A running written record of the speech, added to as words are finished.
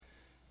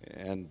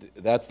And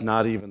that's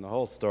not even the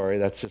whole story.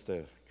 That's just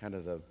a kind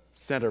of the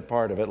center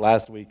part of it.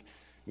 Last week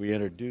we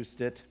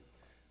introduced it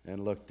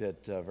and looked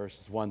at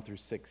verses 1 through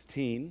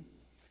 16.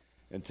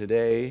 And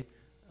today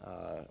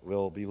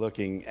we'll be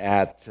looking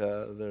at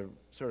the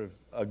sort of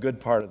a good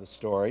part of the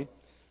story.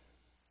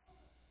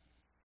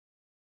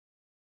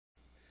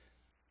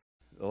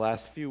 The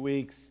last few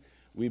weeks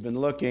we've been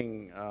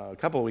looking, a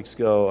couple of weeks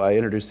ago I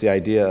introduced the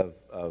idea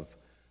of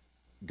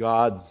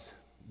God's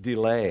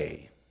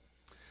delay.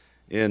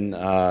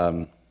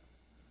 You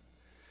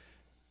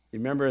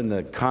remember in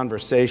the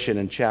conversation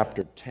in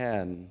chapter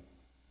 10,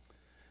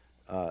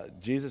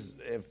 Jesus,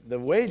 the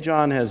way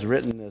John has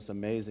written this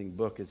amazing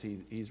book is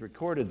he's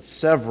recorded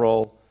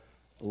several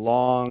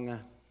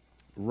long,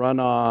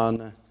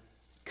 run-on,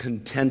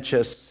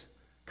 contentious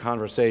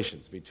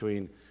conversations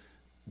between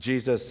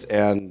Jesus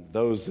and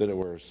those that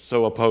were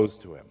so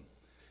opposed to him.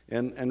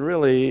 And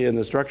really, in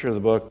the structure of the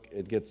book,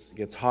 it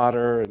gets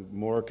hotter and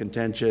more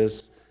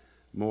contentious,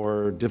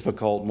 more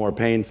difficult, more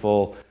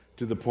painful,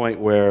 to the point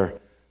where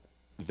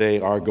they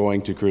are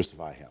going to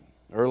crucify him.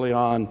 Early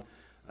on,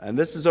 and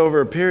this is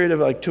over a period of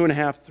like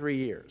 2.5, 3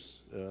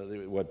 years,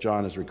 what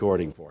John is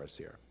recording for us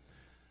here.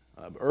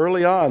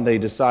 Early on, they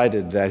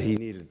decided that he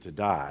needed to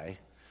die.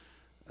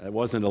 It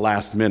wasn't a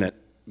last-minute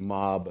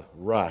mob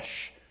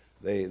rush.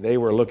 They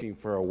were looking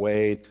for a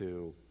way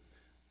to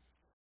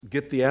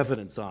get the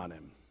evidence on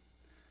him.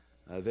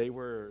 They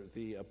were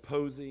the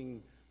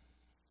opposing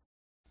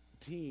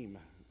team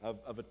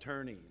of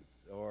attorneys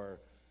or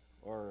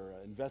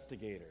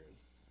investigators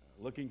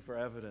looking for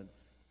evidence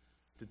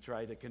to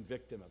try to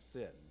convict him of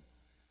sin,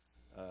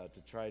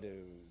 to try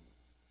to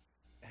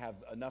have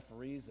enough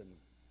reason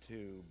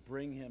to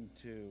bring him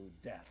to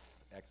death,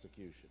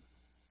 execution.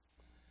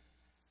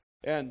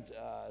 And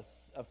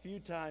a few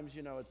times,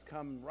 it's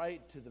come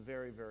right to the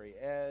very, very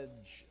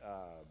edge.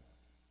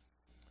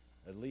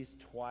 At least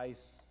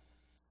twice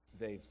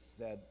they've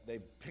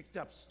picked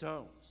up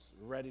stones,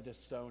 ready to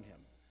stone him.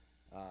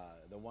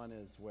 The one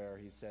is where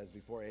he says,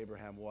 before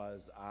Abraham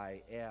was,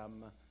 I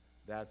am.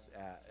 That's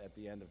at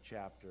the end of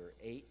chapter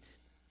 8.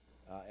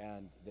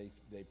 And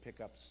they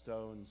pick up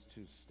stones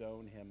to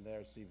stone him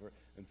there. See,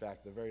 in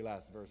fact, the very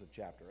last verse of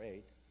chapter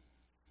 8.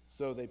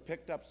 So they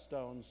picked up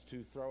stones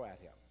to throw at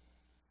him.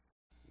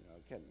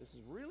 Again, this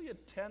is really a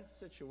tense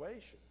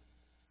situation.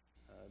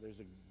 There's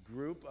a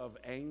group of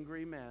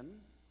angry men,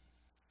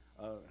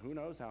 who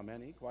knows how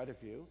many, quite a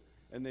few,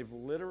 and they've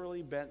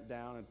literally bent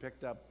down and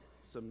picked up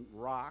some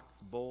rocks,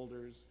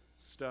 boulders,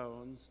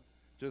 stones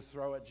to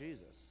throw at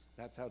Jesus.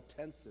 That's how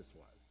tense this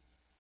was.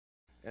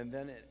 And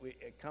then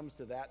it comes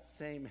to that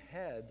same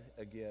head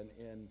again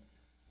in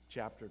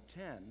chapter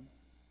 10,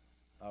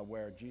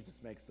 where Jesus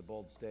makes the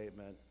bold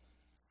statement,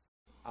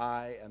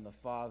 I and the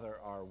Father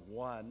are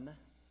one,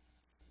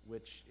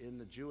 which in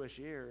the Jewish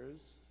ears,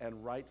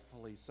 and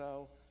rightfully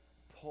so,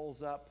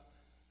 pulls up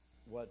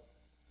what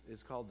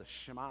is called the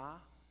Shema.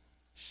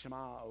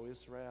 Shema, O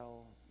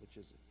Israel, which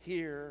is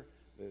hear.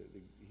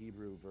 The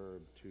Hebrew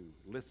verb to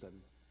listen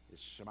is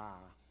Shema.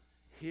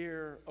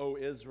 Hear, O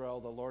Israel,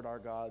 the Lord our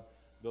God,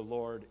 the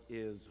Lord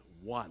is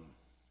one.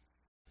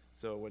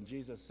 So when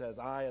Jesus says,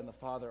 I and the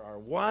Father are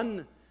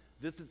one,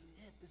 this is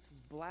it. This is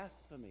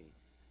blasphemy.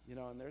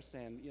 And they're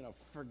saying,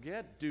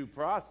 forget due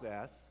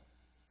process.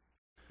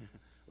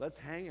 Let's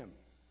hang him.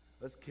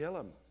 Let's kill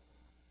him.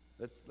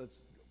 Let's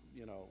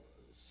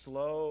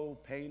slow,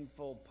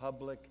 painful,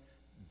 public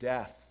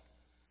death.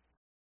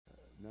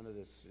 None of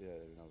this,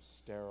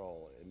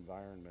 sterile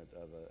environment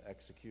of an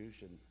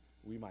execution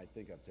we might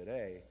think of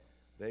today.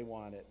 They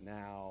want it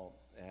now,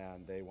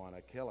 and they want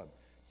to kill him.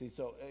 See,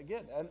 so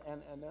again,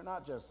 and they're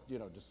not just,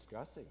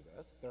 discussing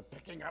this. They're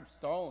picking up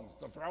stones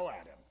to throw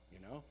at him,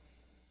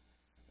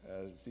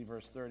 See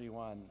verse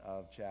 31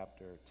 of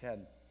chapter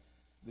 10.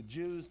 The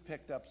Jews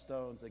picked up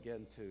stones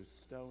again to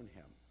stone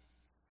him.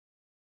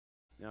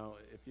 Now,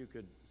 if you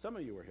could, some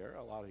of you were here,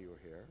 a lot of you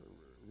were here,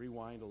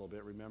 rewind a little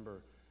bit,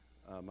 remember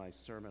my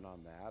sermon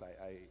on that.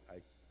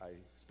 I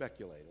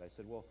speculated. I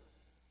said, well,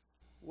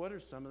 what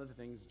are some of the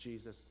things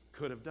Jesus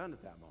could have done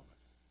at that moment?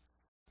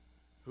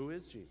 Who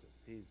is Jesus?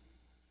 He's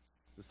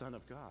the Son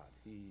of God.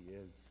 He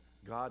is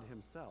God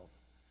himself.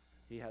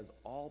 He has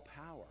all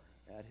power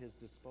at his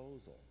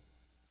disposal.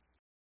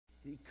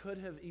 He could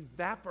have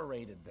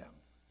evaporated them.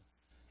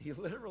 He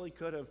literally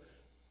could have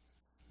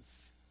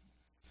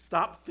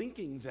stopped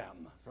thinking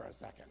them for a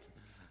second,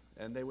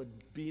 and they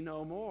would be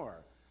no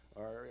more.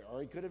 Or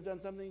he could have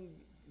done something,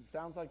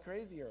 sounds like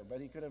crazier,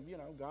 but he could have,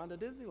 gone to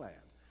Disneyland.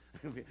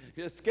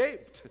 He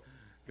escaped,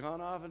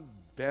 gone off and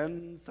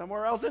been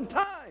somewhere else in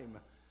time.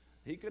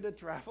 He could have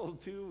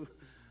traveled to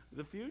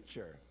the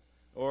future.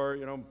 Or,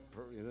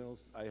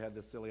 I had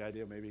this silly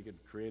idea, maybe he could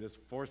create a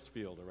force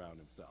field around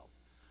himself.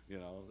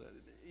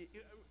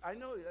 I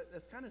know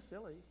that's kind of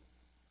silly.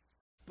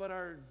 But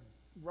our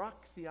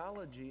rock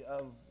theology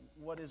of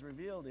what is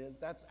revealed is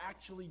that's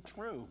actually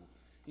true.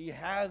 He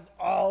has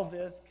all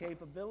this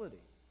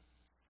capability.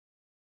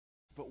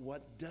 But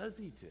what does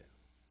he do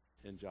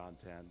in John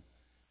 10?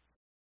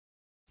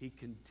 He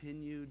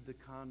continued the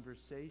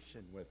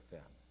conversation with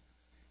them.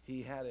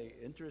 He had an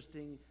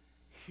interesting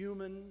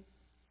human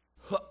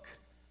hook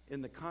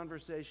in the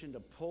conversation to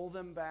pull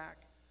them back,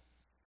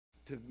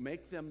 to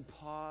make them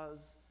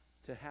pause,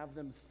 to have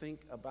them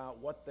think about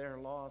what their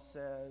law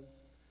says.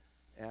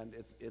 And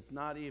it's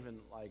not even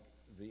like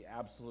the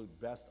absolute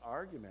best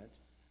argument,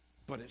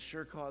 but it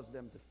sure caused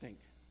them to think.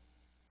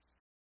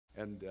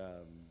 And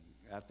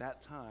at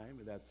that time,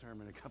 that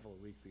sermon a couple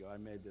of weeks ago, I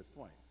made this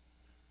point.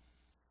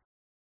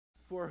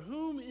 For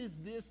whom is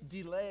this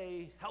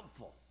delay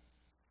helpful?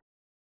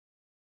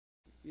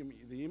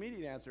 The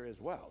immediate answer is,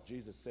 well,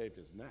 Jesus saved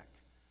his neck.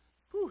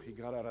 Whew, he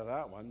got out of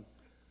that one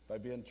by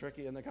being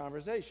tricky in the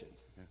conversation.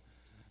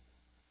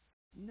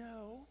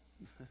 No,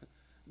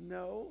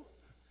 no.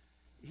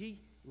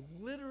 He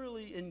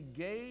literally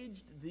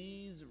engaged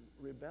these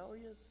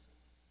rebellious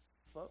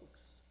folks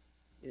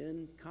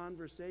in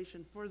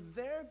conversation for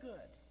their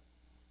good.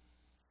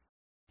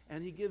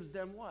 And he gives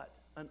them what?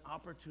 An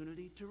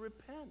opportunity to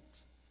repent.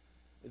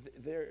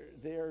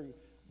 They're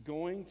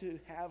going to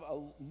have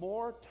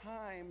more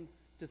time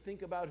to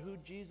think about who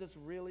Jesus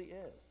really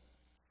is.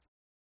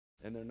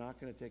 And they're not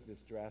going to take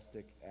this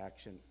drastic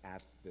action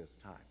at this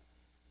time.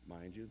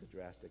 Mind you, the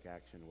drastic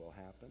action will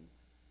happen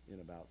in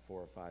about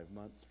 4 or 5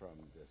 months from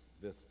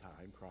this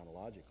time,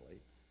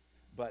 chronologically.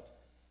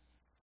 But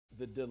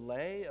the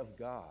delay of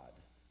God,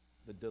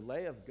 the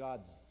delay of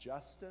God's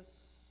justice,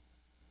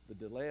 the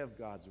delay of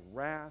God's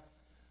wrath,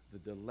 the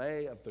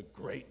delay of the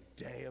great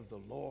day of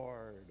the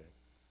Lord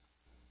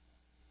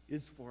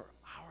is for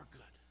our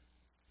good.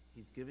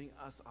 He's giving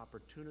us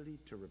opportunity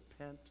to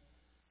repent,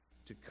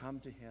 to come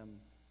to him,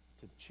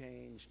 to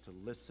change, to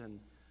listen,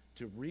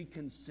 to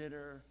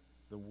reconsider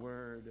the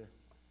word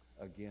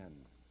again.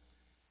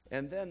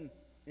 And then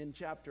in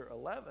chapter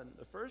 11,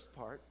 the first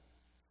part,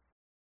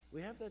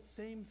 we have that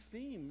same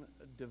theme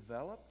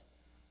developed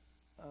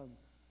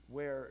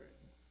where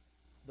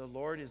the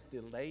Lord is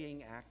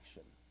delaying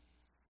action.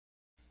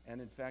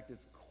 And in fact,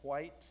 it's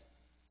quite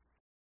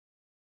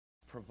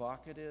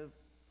provocative,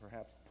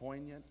 perhaps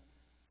poignant,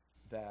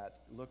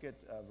 that look at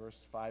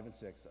verse 5 and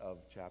 6 of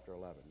chapter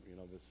 11. You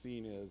know, the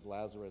scene is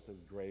Lazarus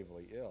is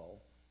gravely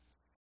ill,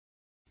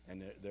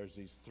 and there's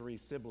these 3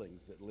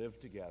 siblings that live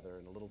together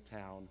in a little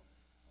town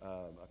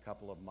a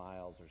couple of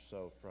miles or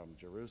so from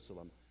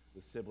Jerusalem.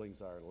 The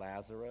siblings are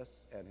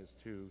Lazarus and his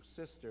 2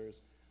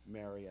 sisters,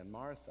 Mary and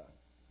Martha.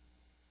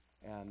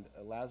 And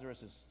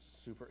Lazarus is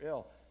super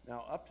ill.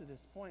 Now, up to this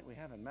point, we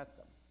haven't met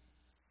them.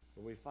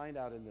 But we find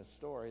out in this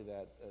story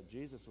that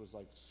Jesus was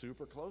like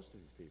super close to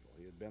these people.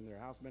 He had been in their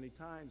house many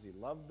times. He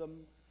loved them,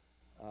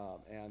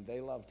 and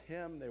they loved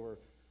him. They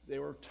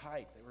were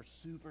tight. They were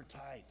super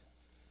tight.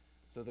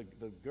 So the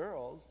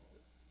girls,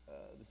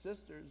 the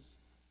sisters,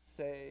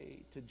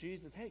 say to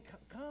Jesus, "Hey,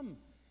 come!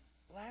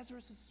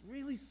 Lazarus is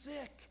really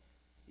sick.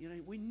 You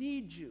know, we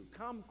need you.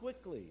 Come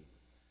quickly."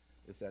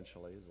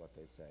 Essentially, is what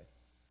they say.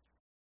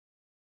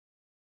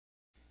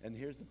 And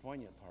here's the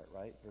poignant part,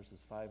 right? Verses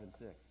 5 and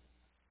 6.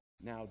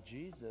 Now,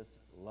 Jesus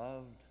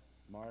loved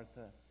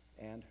Martha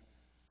and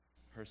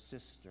her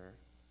sister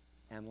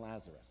and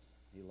Lazarus.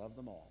 He loved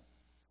them all.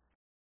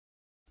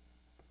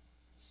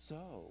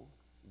 So,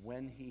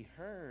 when he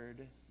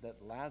heard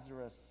that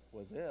Lazarus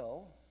was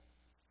ill,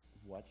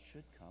 what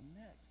should come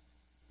next?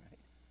 Right?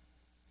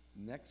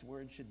 Next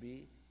word should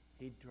be,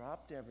 he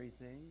dropped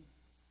everything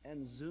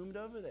and zoomed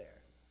over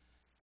there.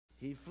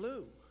 He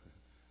flew.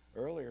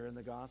 Earlier in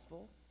the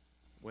gospel,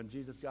 when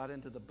Jesus got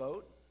into the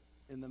boat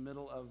in the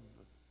middle of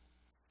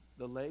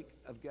the lake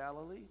of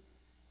Galilee,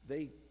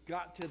 they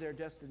got to their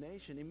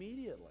destination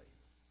immediately.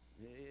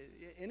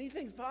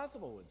 Anything's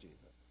possible with Jesus.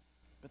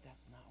 But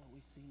that's not what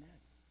we see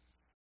next.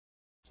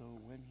 So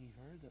when he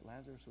heard that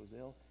Lazarus was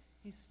ill,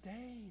 he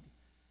stayed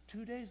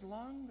 2 days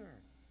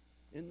longer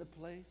in the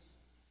place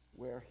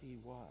where he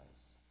was.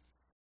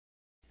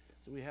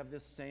 So we have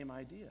this same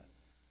idea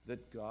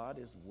that God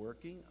is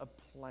working a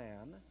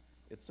plan.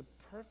 It's a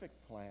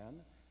perfect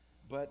plan,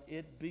 but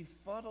it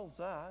befuddles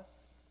us.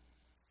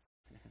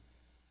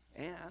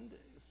 And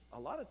a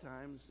lot of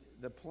times,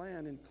 the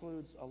plan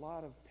includes a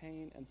lot of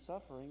pain and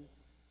suffering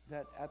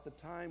that at the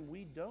time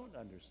we don't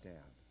understand.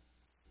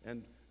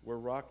 And we're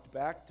rocked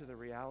back to the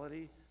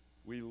reality.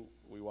 We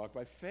walk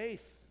by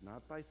faith,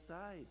 not by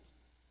sight.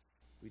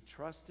 We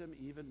trust him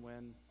even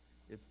when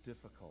it's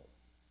difficult.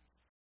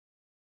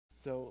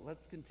 So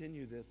let's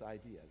continue this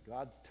idea.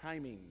 God's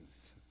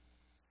timings.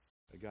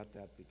 I got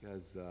that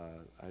because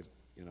I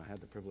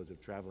had the privilege of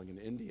traveling in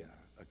India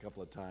a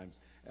couple of times.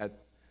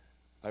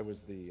 I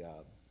was the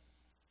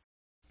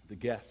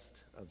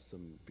guest of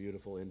some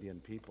beautiful Indian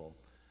people.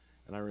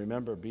 And I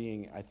remember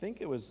being, I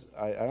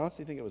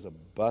honestly think it was a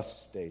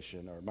bus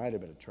station, or it might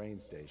have been a train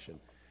station.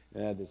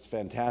 And it had this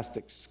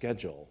fantastic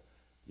schedule,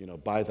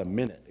 by the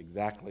minute,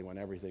 exactly when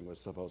everything was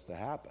supposed to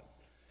happen.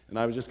 And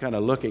I was just kind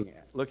of looking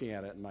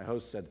at it, and my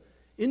host said,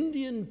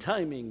 "Indian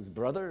timings,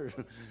 brother,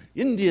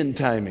 Indian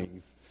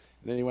timings."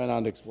 And then he went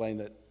on to explain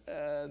that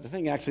the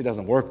thing actually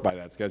doesn't work by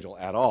that schedule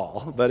at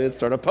all, but it's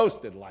sort of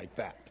posted like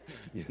that,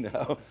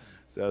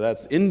 So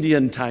that's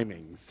Indian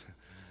timings.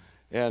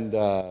 And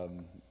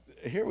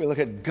here we look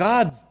at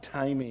God's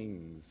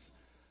timings,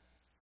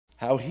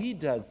 how he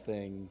does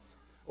things,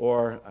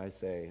 or I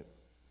say,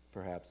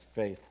 perhaps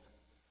faith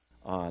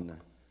on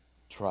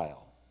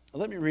trial.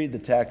 Let me read the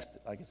text.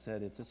 Like I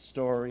said, it's a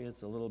story.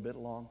 It's a little bit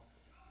long,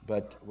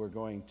 but we're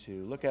going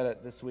to look at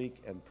it this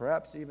week and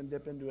perhaps even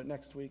dip into it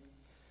next week.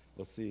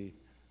 We'll see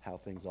how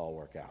things all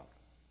work out.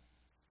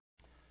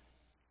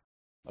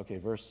 Okay,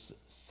 verse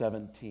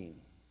 17.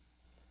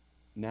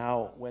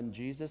 Now, when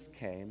Jesus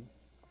came,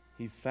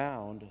 he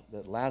found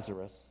that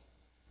Lazarus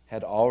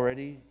had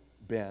already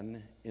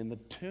been in the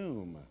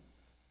tomb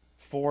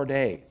 4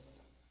 days.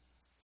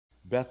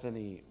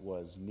 Bethany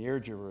was near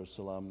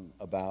Jerusalem,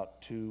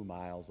 about 2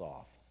 miles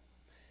off.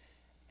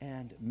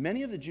 And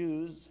many of the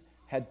Jews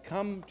had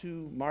come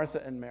to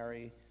Martha and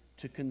Mary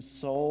to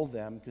console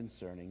them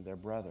concerning their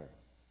brother.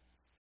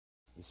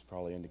 This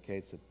probably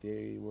indicates that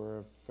they were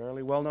a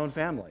fairly well-known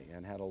family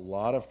and had a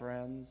lot of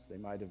friends. They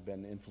might have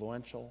been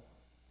influential.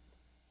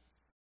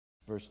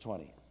 Verse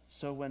 20.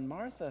 So when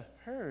Martha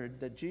heard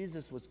that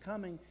Jesus was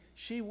coming,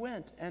 she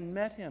went and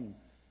met him,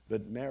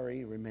 but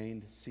Mary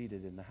remained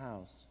seated in the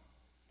house.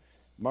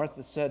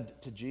 Martha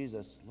said to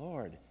Jesus,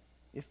 Lord,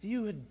 if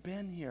you had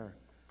been here,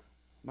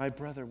 my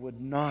brother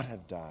would not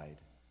have died.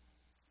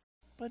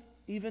 But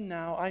even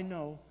now I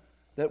know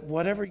that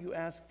whatever you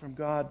ask from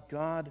God,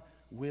 God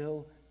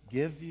will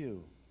give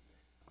you.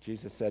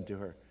 Jesus said to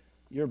her,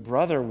 your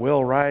brother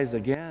will rise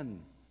again.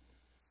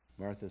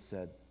 Martha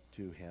said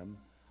to him,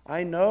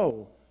 I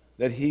know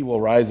that he will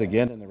rise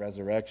again in the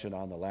resurrection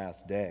on the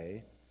last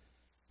day.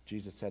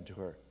 Jesus said to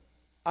her,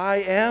 I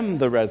am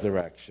the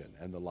resurrection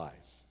and the life.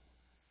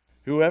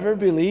 Whoever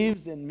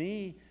believes in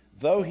me,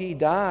 though he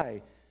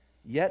die,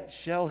 yet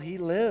shall he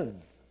live.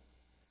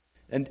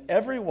 And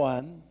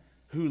everyone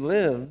who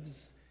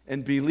lives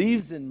and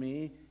believes in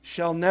me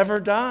shall never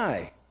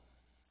die.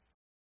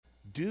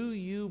 Do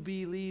you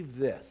believe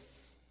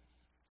this?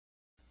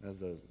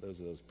 Those are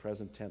those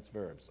present tense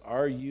verbs.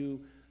 Are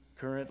you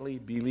currently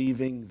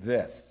believing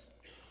this?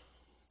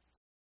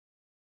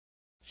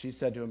 She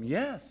said to him,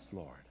 yes,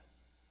 Lord.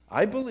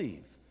 I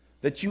believe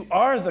that you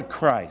are the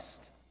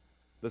Christ,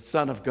 the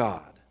Son of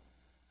God,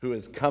 who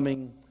is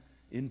coming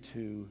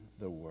into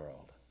the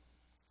world.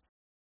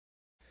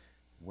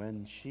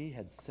 When she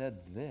had said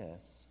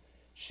this,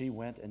 she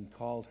went and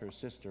called her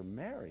sister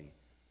Mary,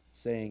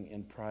 saying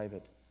in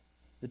private,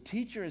 the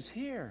teacher is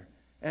here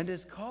and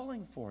is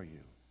calling for you.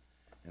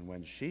 And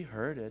when she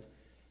heard it,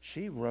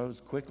 she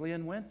rose quickly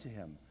and went to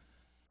him.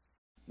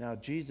 Now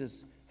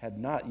Jesus had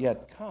not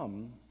yet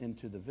come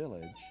into the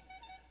village,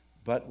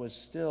 but was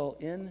still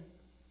in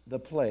the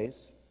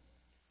place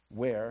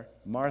where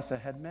Martha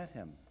had met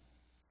him.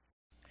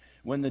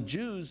 When the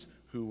Jews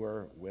who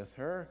were with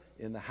her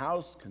in the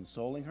house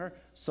consoling her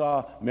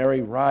saw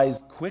Mary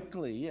rise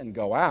quickly and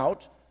go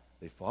out,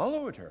 they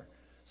followed her,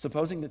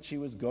 supposing that she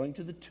was going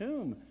to the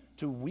tomb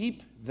to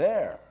weep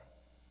there.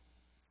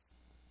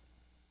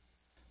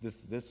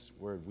 This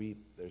word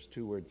weep, there's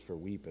 2 words for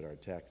weep in our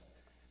text,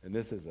 and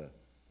this is a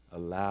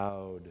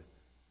loud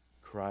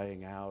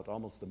crying out,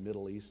 almost the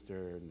Middle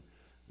Eastern,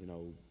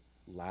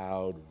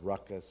 loud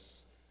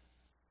ruckus.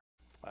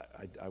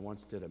 I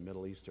once did a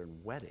Middle Eastern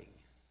wedding,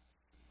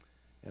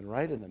 and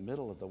right in the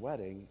middle of the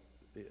wedding,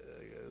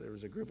 there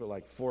was a group of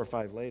like 4 or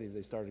 5 ladies.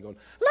 They started going,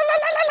 la la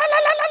la la la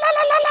la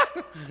la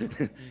la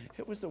la.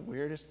 It was the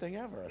weirdest thing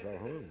ever. I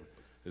thought, oh,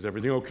 is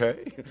everything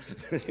okay?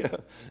 Yeah.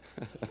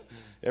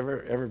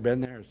 Ever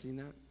been there or seen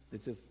that?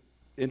 It's just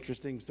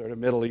interesting sort of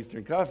Middle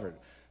Eastern comfort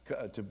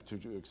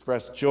to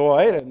express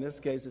joy. And in this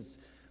case, it's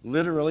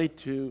literally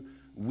to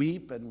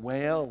weep and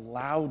wail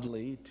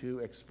loudly to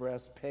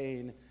express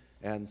pain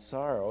and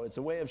sorrow. It's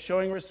a way of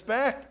showing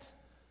respect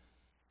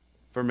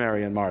for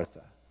Mary and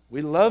Martha.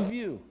 We love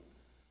you.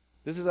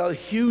 This is a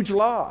huge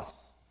loss.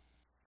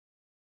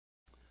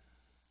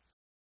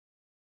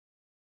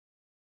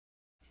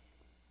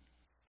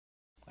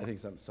 I think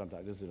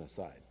sometimes, this is an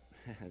aside,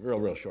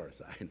 real short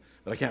aside,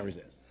 but I can't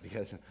resist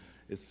because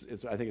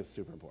I think it's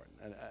super important.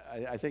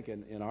 And I think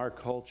in our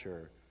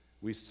culture,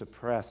 we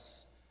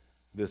suppress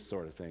this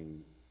sort of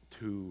thing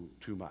too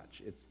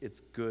much.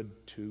 It's good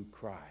to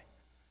cry.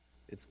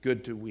 It's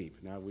good to weep.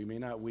 Now, we may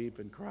not weep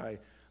and cry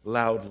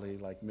loudly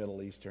like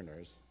Middle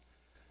Easterners,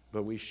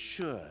 but we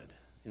should.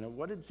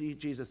 What did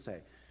Jesus say?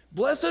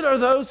 Blessed are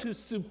those who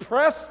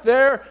suppress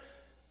their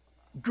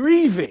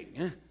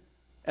grieving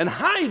and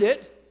hide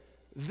it.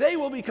 They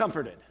will be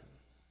comforted.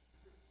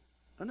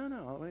 Oh,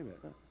 no, wait a minute.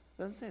 It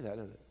doesn't say that,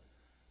 does it?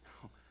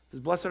 No. It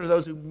says, blessed are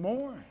those who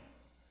mourn,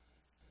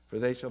 for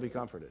they shall be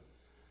comforted.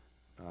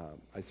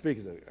 I speak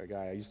as a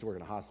guy. I used to work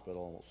in a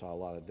hospital, saw a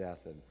lot of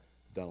death, and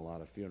done a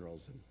lot of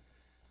funerals,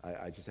 and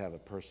I just have a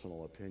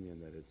personal opinion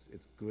that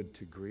it's good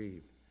to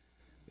grieve.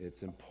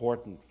 It's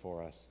important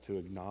for us to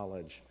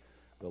acknowledge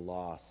the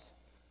loss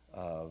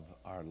of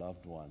our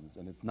loved ones,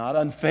 and it's not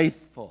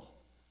unfaithful.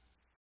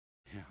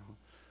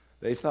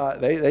 They thought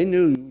they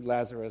knew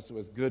Lazarus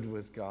was good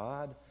with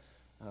God,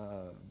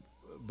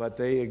 but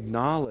they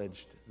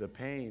acknowledged the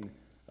pain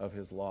of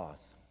his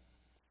loss.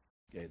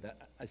 Okay,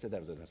 I said that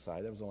was an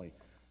aside. That was only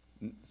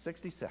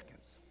 60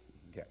 seconds.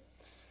 Okay.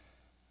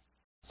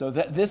 So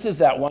this is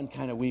that one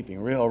kind of weeping,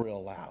 real,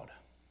 real loud.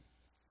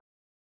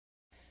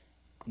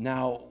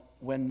 Now,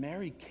 when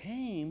Mary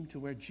came to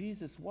where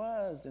Jesus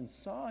was and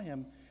saw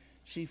him,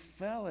 she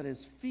fell at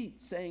his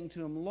feet, saying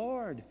to him,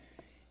 "Lord,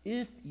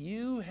 if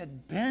you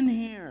had been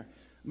here,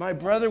 my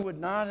brother would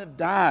not have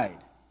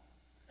died."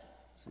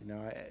 See,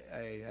 now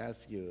I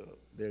ask you,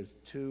 there's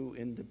two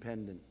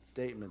independent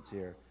statements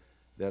here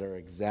that are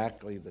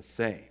exactly the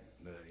same.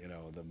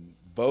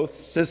 Both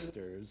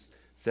sisters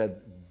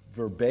said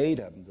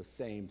verbatim the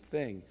same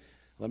thing.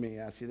 Let me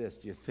ask you this.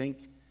 Do you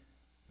think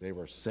they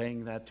were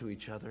saying that to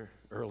each other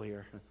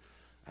earlier?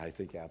 I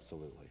think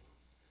absolutely.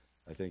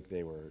 I think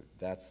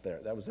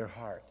that was their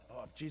heart.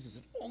 Oh, if Jesus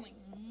had only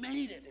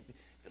made it, if he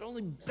had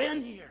only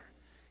been here,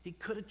 he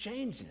could have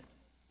changed it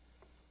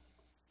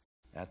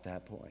at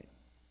that point.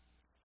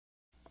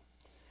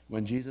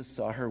 When Jesus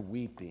saw her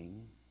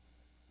weeping,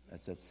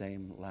 that's that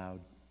same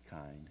loud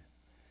kind,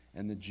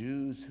 and the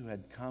Jews who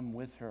had come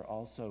with her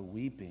also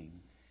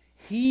weeping,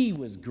 he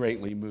was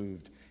greatly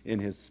moved in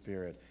his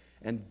spirit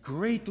and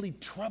greatly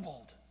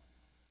troubled.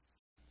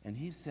 And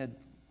he said,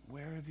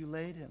 "Where have you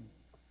laid him?"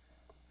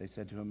 They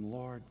said to him,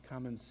 "Lord,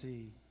 come and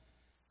see."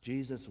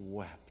 Jesus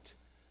wept.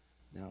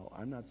 Now,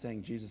 I'm not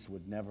saying Jesus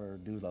would never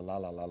do the la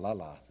la la la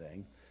la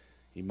thing.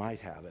 He might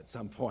have at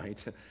some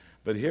point.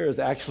 But here is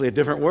actually a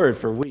different word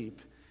for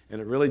weep. And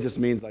it really just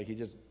means like he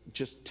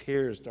just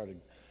tears started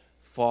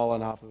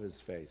falling off of his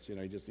face.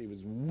 He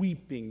was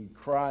weeping,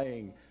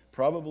 crying,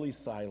 probably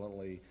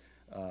silently.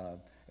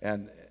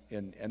 And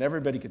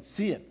everybody could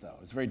see it, though.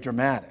 It's very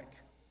dramatic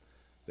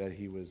that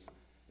he was.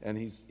 And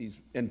he's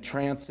in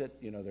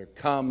transit, they're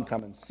come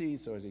and see.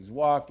 So as he's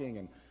walking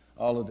and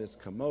all of this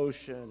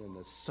commotion and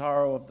the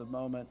sorrow of the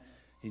moment,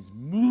 he's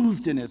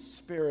moved in his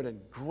spirit and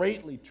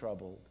greatly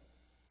troubled.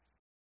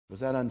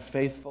 Was that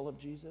unfaithful of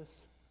Jesus?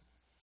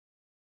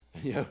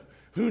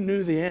 Who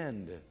knew the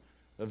end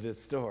of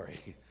this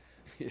story?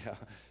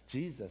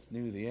 Jesus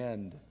knew the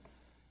end.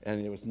 And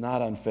it was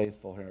not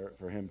unfaithful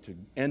for him to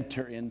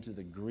enter into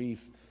the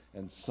grief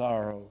and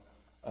sorrow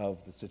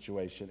of the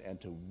situation and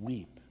to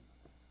weep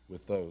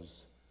with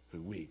those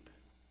who weep,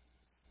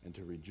 and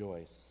to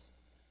rejoice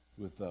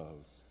with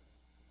those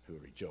who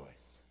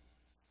rejoice.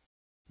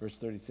 Verse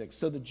 36,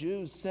 so the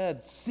Jews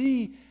said,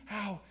 "See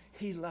how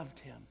he loved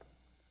him."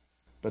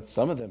 But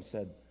some of them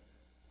said,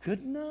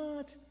 "Could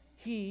not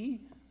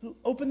he who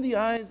opened the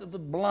eyes of the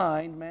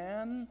blind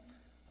man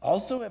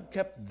also have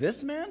kept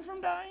this man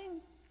from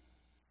dying?"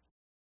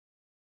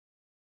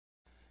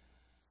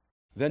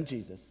 Then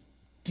Jesus,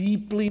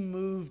 deeply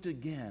moved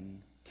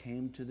again,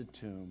 came to the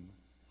tomb.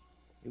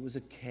 It was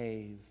a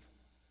cave,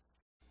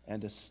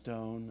 and a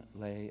stone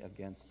lay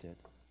against it.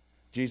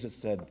 Jesus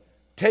said,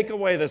 "Take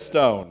away the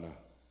stone."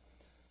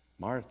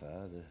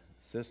 Martha, the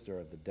sister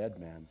of the dead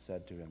man,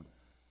 said to him,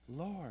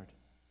 "Lord,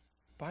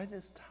 by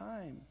this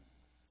time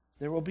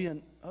there will be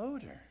an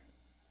odor,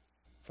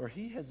 for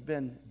he has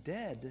been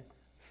dead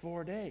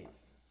 4 days."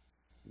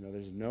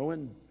 There's no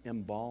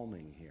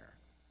embalming here.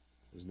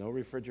 There's no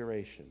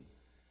refrigeration.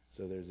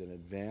 So there's an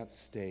advanced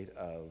state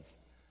of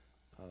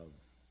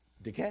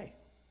decay.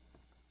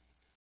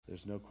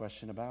 There's no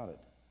question about it.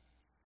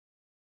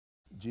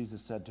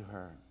 Jesus said to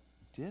her,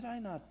 "Did I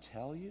not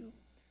tell you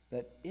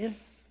that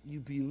if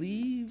you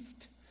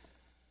believed,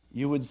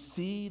 you would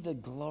see the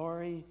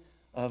glory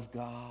of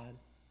God?"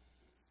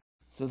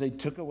 So they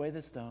took away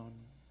the stone,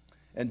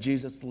 and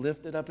Jesus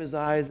lifted up his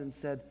eyes and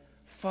said,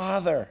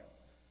 "Father,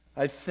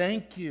 I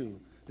thank you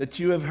that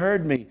you have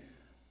heard me.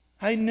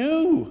 I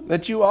knew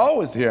that you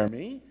always hear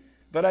me,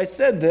 but I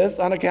said this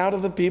on account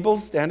of the people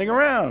standing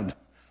around,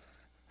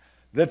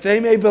 that they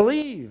may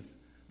believe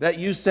that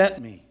you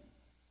sent me."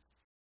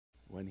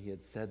 When he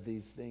had said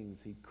these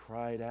things, he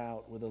cried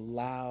out with a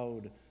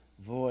loud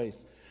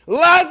voice,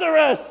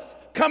 "Lazarus,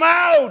 come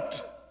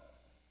out!"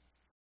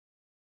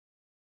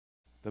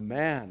 The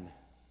man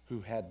who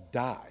had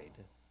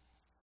died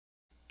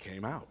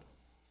came out,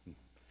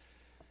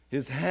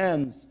 his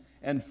hands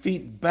and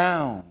feet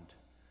bound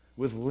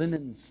with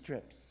linen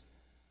strips,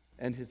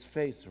 and his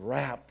face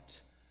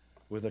wrapped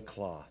with a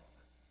cloth.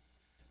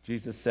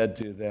 Jesus said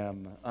to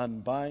them,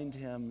 "Unbind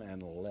him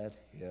and let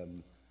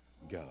him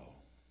go."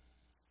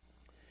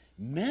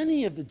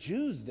 Many of the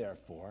Jews,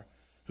 therefore,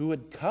 who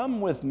had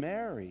come with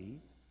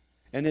Mary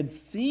and had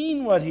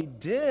seen what he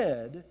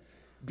did,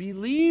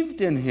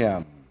 believed in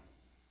him.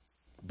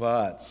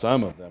 But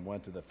some of them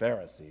went to the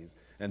Pharisees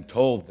and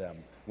told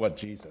them what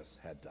Jesus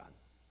had done.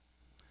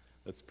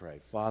 Let's pray.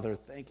 Father,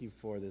 thank you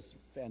for this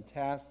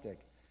fantastic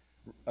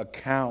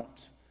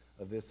account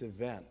of this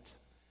event.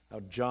 How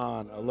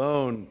John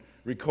alone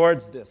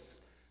records this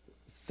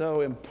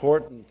so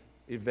important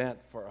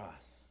event for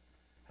us.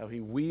 How he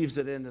weaves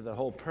it into the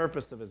whole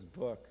purpose of his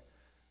book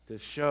to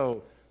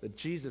show that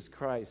Jesus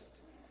Christ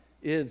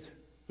is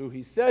who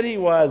he said he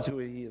was, who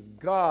he is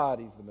God.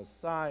 He's the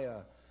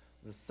Messiah,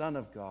 the Son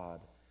of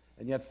God,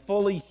 and yet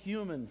fully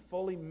human,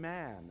 fully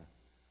man.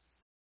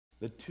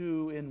 The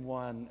two in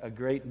one, a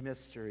great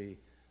mystery,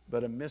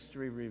 but a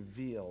mystery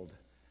revealed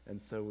And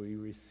so we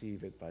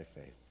receive it by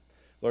faith.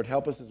 Lord,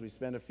 help us as we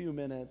spend a few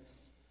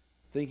minutes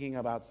thinking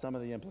about some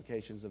of the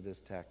implications of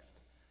this text.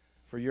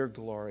 For your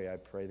glory, I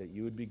pray that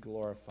you would be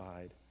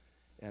glorified,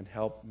 and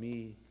help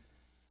me,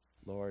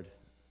 Lord,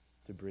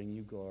 to bring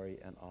you glory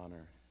and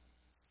honor.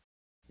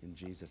 In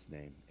Jesus'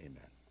 name, amen.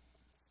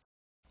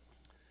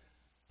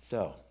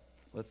 So,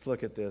 let's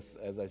look at this.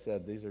 As I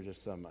said, these are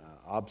just some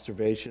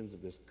observations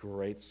of this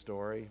great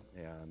story,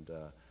 and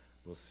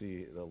we'll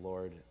see the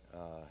Lord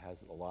has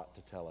a lot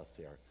to tell us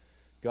here.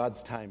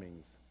 God's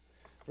timings.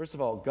 First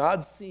of all,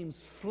 God seems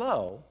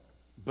slow,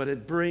 but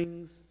it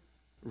brings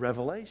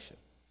revelation.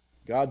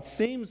 God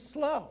seems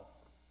slow.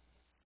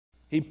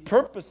 He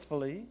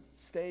purposefully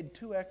stayed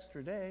 2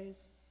 extra days,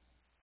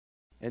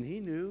 and he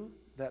knew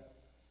that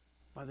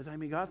by the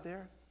time he got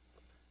there,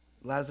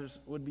 Lazarus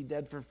would be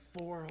dead for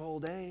 4 whole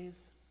days.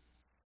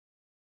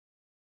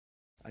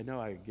 I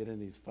know I get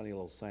into these funny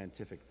little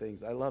scientific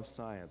things. I love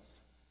science.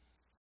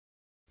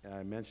 And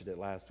I mentioned it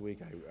last week.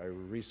 I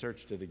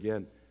researched it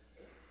again.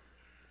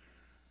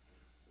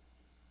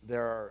 They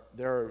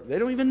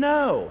don't even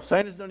know.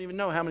 Scientists don't even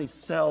know how many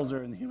cells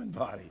are in the human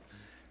body.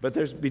 But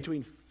there's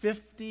between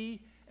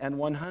 50 and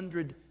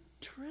 100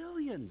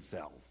 trillion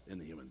cells in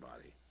the human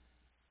body.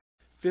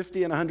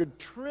 50 and 100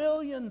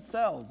 trillion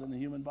cells in the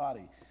human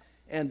body.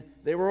 And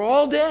they were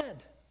all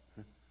dead.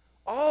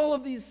 All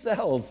of these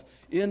cells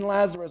in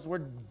Lazarus were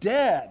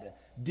dead,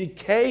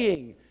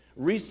 decaying,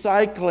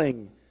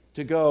 recycling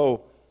to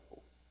go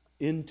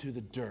into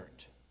the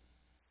dirt.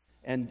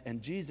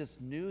 And Jesus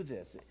knew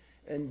this.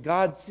 And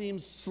God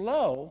seems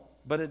slow,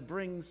 but it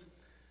brings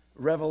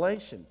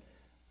revelation.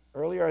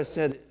 Earlier I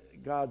said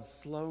God's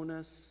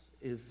slowness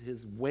is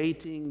his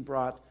waiting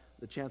brought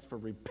the chance for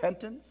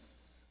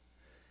repentance.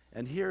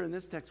 And here in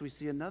this text we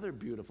see another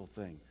beautiful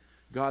thing.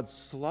 God's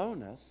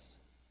slowness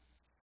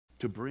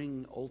to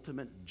bring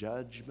ultimate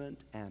judgment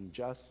and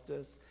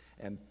justice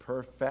and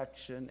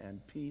perfection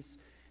and peace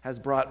has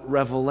brought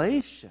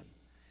revelation,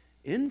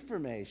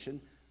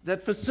 information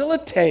that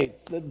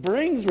facilitates, that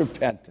brings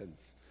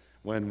repentance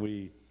when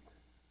we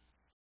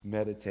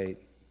meditate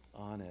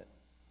on it.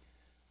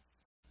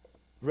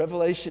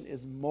 Revelation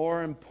is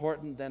more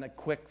important than a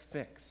quick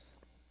fix.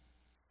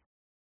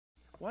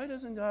 Why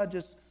doesn't God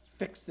just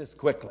fix this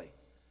quickly?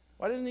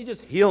 Why doesn't he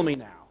just heal me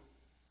now?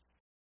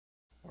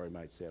 Or he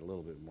might say it a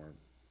little bit more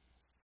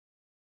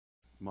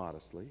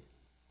modestly,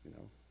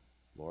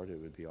 Lord, it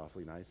would be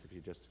awfully nice if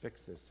you just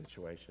fix this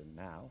situation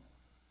now.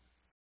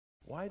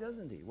 Why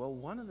doesn't he? Well,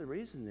 one of the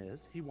reasons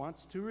is he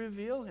wants to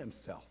reveal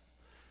himself.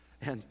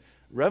 And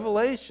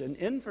revelation,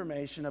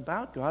 information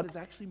about God is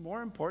actually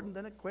more important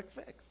than a quick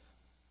fix.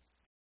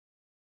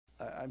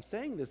 I'm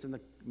saying this in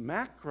the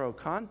macro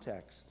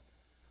context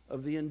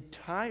of the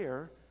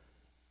entire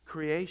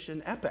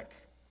creation epic.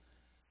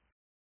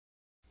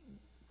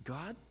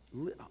 God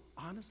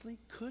honestly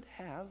could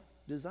have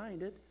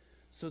designed it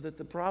so that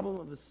the problem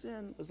of the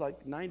sin was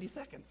like 90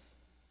 seconds.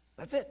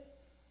 That's it.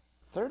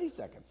 30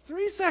 seconds,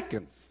 3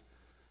 seconds,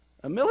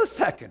 a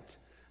millisecond.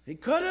 He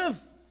could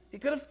have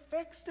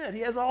fixed it.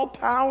 He has all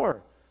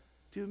power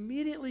to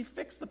immediately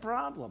fix the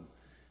problem.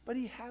 But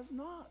he has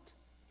not.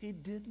 He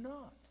did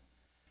not.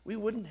 We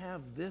wouldn't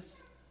have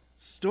this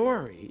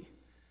story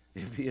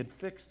if he had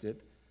fixed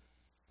it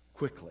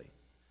quickly.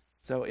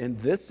 So in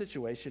this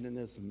situation, in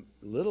this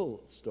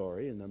little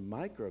story, in the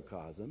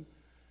microcosm,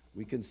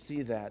 we can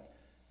see that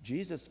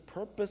Jesus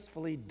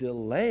purposefully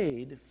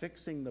delayed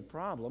fixing the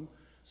problem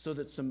so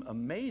that some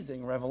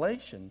amazing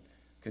revelation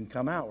can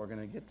come out. We're going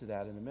to get to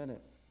that in a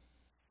minute.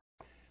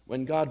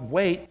 When God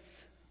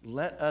waits,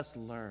 let us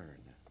learn.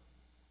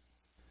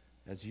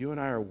 As you and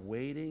I are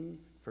waiting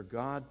for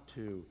God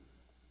to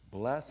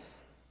bless,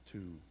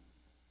 to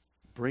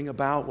bring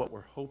about what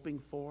we're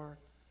hoping for,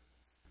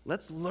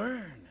 let's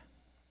learn.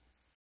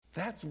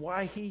 That's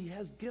why he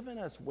has given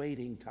us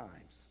waiting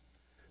times,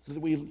 so that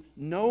we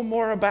know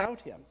more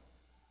about him,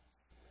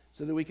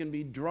 so that we can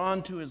be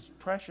drawn to his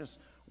precious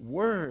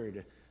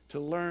word to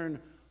learn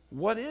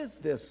what is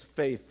this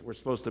faith we're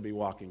supposed to be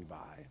walking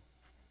by.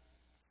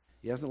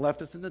 He hasn't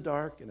left us in the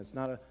dark, and it's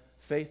not a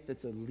faith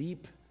that's a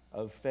leap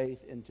of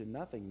faith into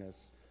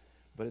nothingness,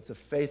 but it's a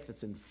faith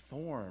that's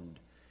informed,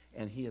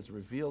 and he has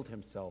revealed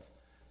himself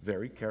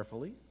very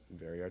carefully and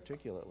very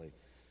articulately.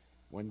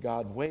 When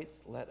God waits,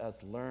 let us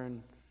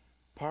learn.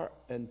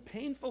 And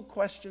painful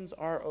questions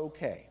are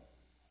okay.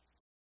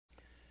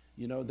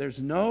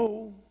 There's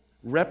no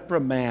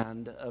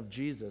reprimand of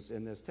Jesus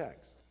in this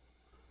text.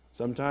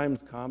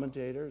 Sometimes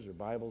commentators or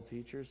Bible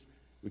teachers,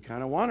 we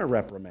kind of want to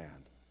reprimand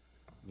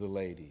the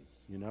ladies,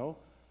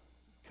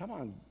 Come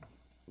on,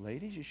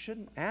 ladies, you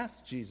shouldn't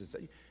ask Jesus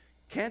that.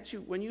 Can't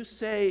you, when you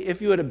say,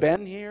 if you had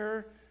been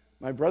here,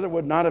 my brother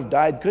would not have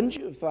died, couldn't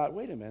you have thought,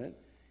 wait a minute,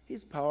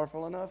 he's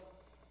powerful enough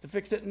to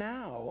fix it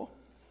now?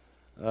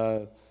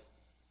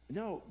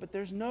 No, but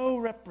there's no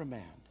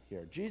reprimand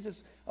here.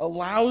 Jesus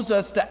allows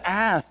us to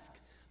ask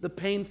the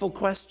painful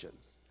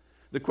questions,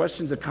 the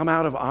questions that come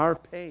out of our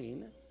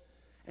pain,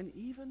 and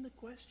even the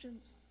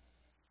questions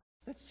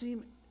that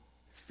seem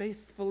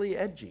faithfully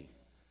edgy.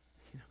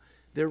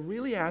 They're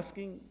really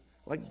asking,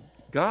 like,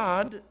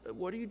 God,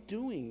 what are you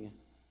doing?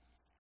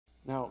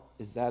 Now,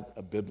 is that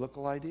a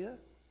biblical idea?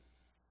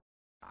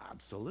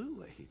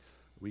 Absolutely.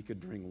 We could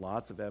bring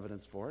lots of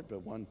evidence for it,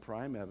 but one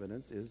prime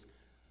evidence is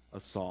a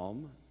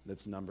psalm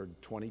that's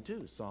numbered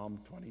 22, Psalm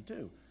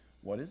 22.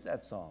 What is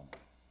that psalm?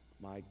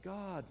 My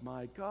God,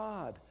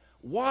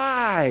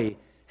 why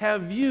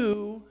have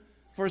you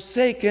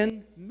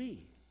forsaken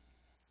me?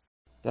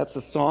 That's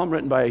a psalm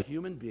written by a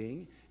human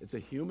being. It's a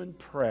human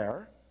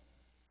prayer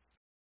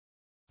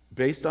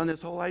based on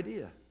this whole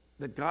idea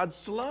that God's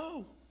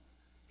slow.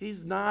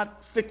 He's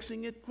not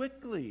fixing it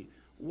quickly.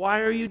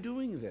 Why are you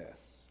doing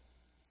this?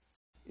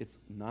 It's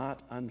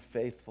not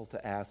unfaithful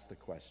to ask the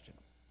question.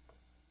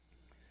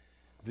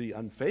 The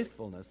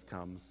unfaithfulness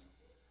comes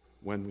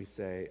when we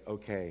say,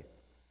 okay,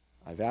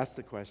 I've asked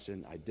the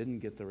question, I didn't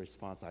get the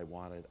response I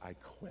wanted, I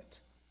quit.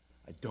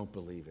 I don't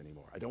believe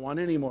anymore. I don't want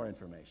any more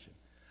information.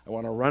 I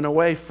want to run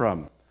away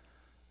from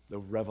the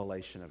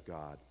revelation of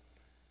God.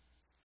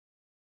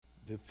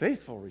 The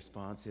faithful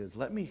response is,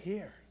 let me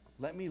hear,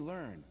 let me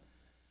learn,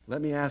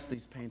 let me ask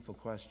these painful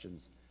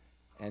questions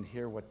and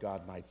hear what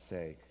God might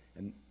say,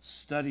 and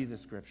study the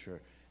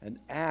Scripture and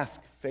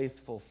ask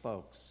faithful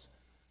folks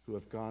who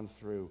have gone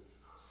through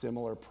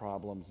similar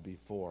problems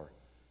before.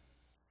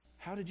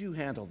 How did you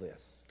handle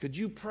this? Could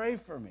you pray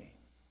for me?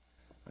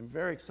 I'm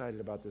very excited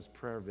about this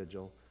prayer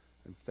vigil.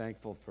 I'm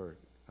thankful for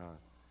it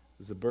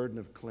was the burden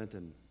of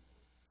Clinton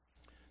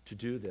to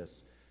do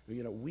this.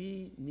 You know,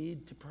 we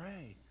need to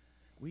pray.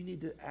 We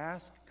need to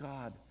ask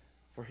God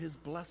for His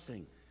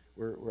blessing.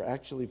 We're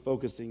actually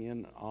focusing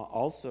in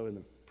also in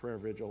the prayer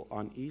vigil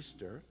on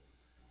Easter,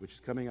 which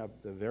is coming up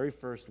the very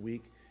first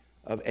week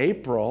of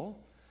April.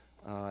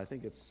 I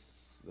think it's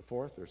the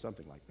 4th or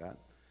something like that.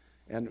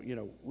 And, you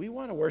know, we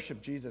want to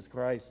worship Jesus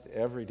Christ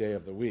every day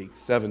of the week,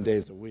 7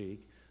 days a week,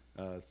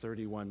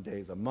 31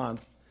 days a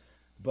month.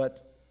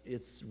 But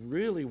it's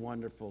really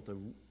wonderful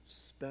to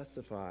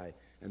specify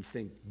and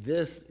think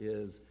this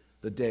is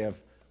the day of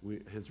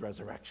His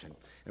resurrection.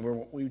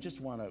 And we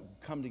just want to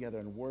come together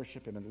and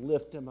worship Him and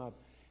lift Him up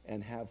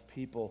and have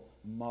people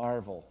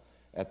marvel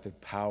at the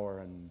power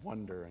and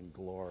wonder and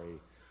glory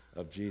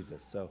of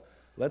Jesus. So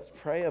let's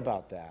pray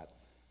about that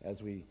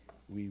as we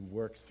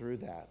work through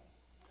that.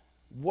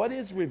 What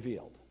is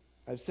revealed?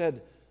 I've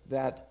said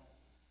that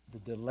the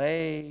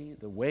delay,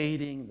 the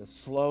waiting, the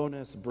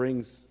slowness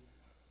brings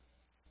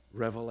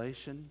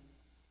revelation.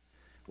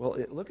 Well,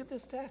 look at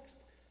this text.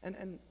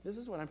 And this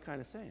is what I'm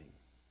kind of saying.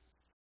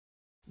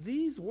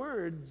 These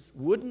words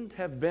wouldn't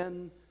have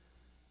been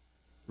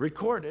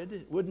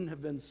recorded, wouldn't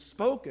have been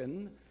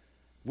spoken,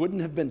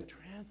 wouldn't have been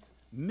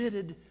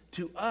transmitted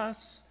to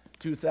us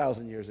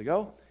 2,000 years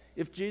ago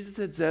if Jesus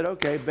had said,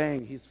 okay,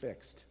 bang, he's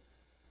fixed.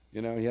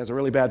 You know, he has a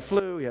really bad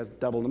flu, he has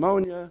double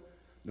pneumonia,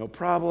 no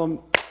problem,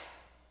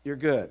 you're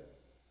good.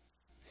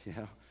 You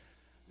know?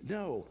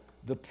 No,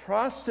 the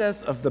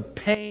process of the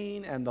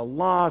pain and the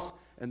loss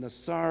and the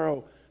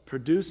sorrow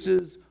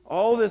produces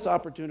all this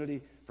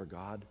opportunity for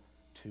God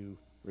to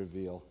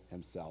reveal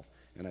Himself.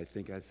 And I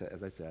think, as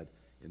I said,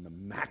 in the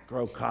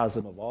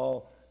macrocosm of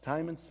all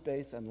time and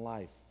space and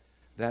life,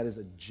 that is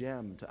a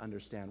gem to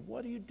understand.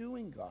 What are you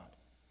doing, God?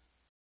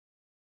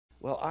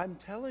 Well, I'm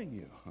telling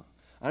you.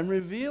 I'm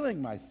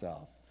revealing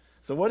myself.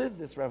 So what is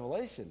this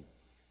revelation?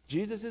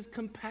 Jesus is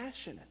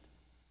compassionate.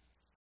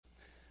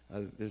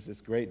 There's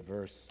this great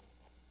verse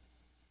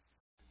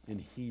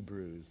in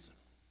Hebrews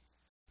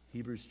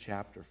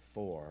chapter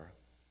 4.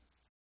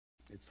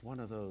 It's one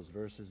of those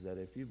verses that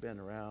if you've been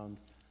around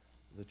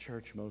the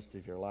church most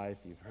of your life,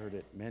 you've heard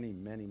it many,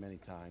 many, many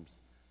times.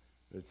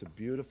 It's a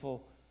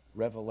beautiful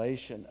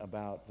revelation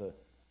about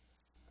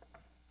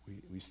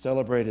we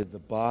celebrated the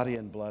body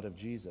and blood of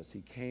Jesus.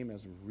 He came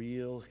as a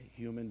real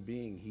human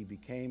being. He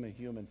became a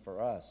human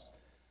for us.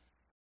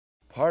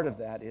 Part of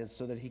that is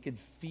so that He could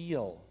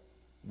feel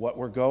what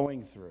we're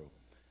going through.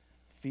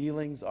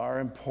 Feelings are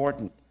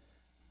important.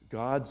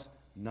 God's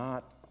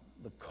not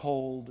the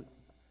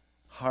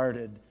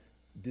cold-hearted,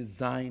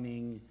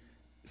 designing,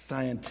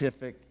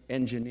 scientific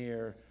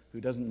engineer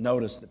who doesn't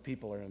notice that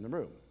people are in the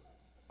room.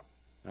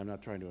 I'm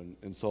not trying to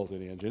insult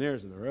any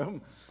engineers in the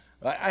room.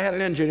 I had an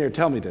engineer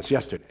tell me this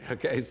yesterday,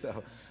 okay?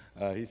 So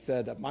he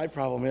said, my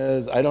problem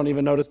is I don't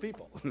even notice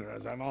people.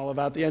 I'm all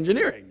about the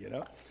engineering, you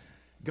know?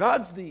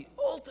 God's the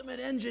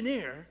ultimate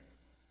engineer.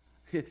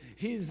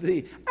 He's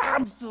the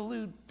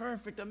absolute,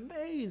 perfect,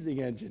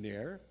 amazing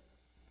engineer.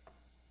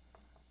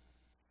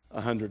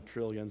 100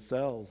 trillion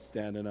cells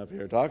standing up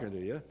here talking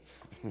to you.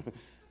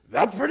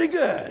 That's pretty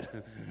good.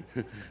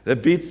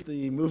 That beats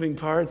the moving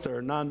parts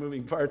or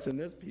non-moving parts in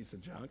this piece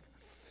of junk.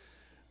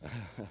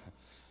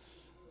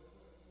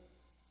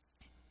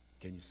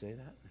 Can you say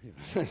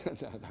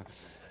that?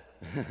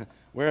 No.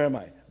 Where am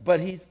I? But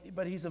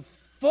he's a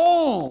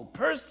full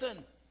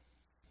person.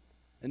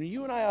 And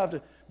you and I have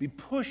to be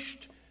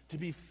pushed to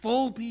be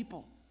full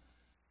people.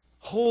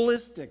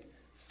 Holistic,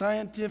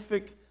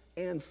 scientific,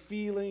 and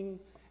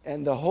feeling,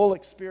 and the whole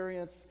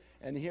experience.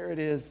 And here it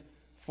is,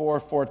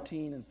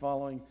 4:14 and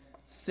following.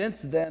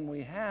 Since then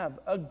we have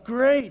a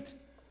great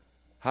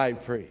high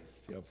priest.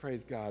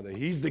 Praise God that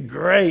he's the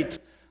great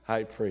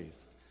high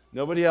priest.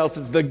 Nobody else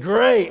is the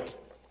great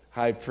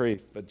high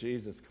priest but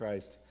Jesus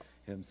Christ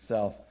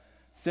himself.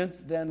 Since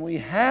then we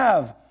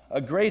have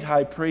a great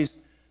high priest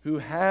who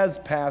has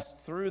passed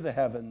through the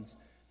heavens,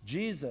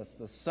 Jesus,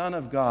 the Son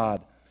of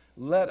God.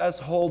 Let us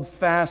hold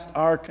fast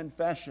our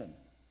confession.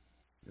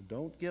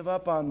 Don't give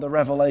up on the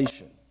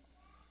revelation,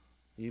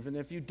 even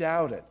if you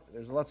doubt it.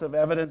 There's lots of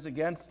evidence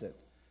against it.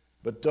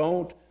 But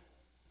don't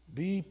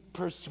be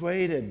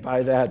persuaded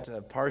by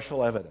that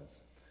partial evidence.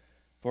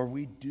 For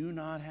we do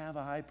not have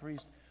a high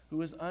priest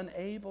who is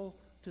unable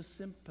to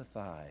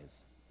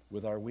sympathize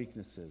with our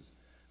weaknesses,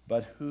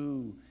 but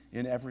who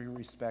in every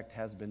respect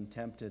has been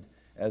tempted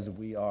as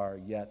we are,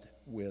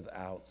 yet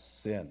without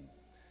sin.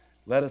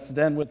 Let us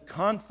then with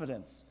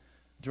confidence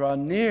draw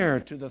near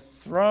to the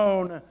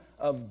throne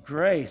of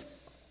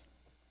grace.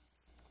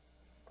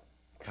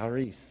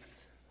 Charis,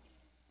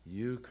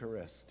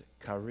 Eucharistic,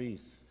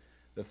 charis,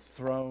 the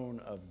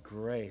throne of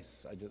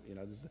grace. This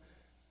is a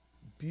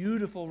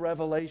beautiful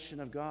revelation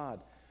of God.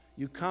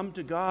 You come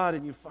to God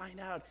and you find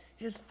out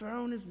his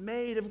throne is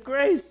made of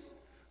grace.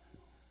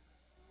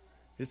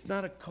 It's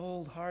not a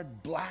cold,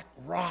 hard, black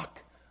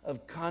rock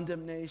of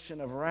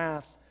condemnation, of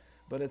wrath,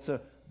 but it's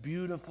a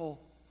beautiful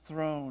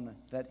throne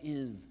that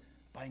is,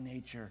 by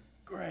nature,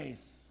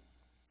 grace.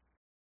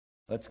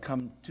 Let's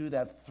come to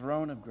that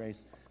throne of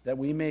grace that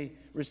we may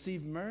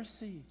receive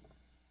mercy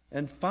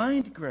and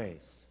find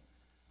grace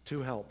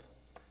to help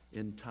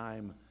in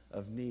time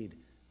of need.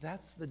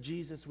 That's the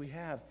Jesus we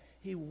have.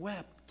 He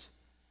wept.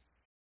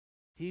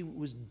 He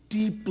was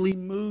deeply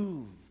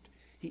moved.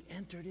 He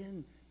entered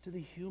into the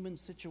human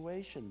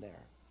situation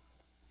there.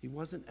 He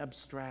wasn't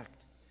abstract.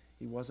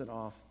 He wasn't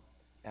off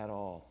at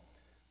all.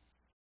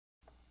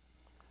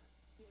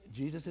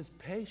 Jesus is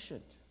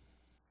patient.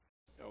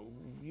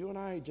 You and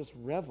I just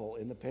revel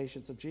in the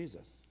patience of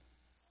Jesus.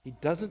 He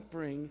doesn't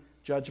bring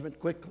judgment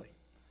quickly.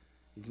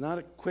 He's not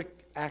a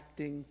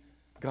quick-acting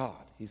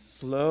God. He's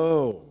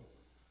slow.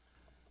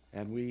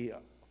 And we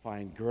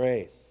find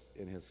grace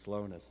in his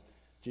slowness.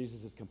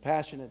 Jesus is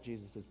compassionate.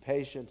 Jesus is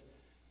patient.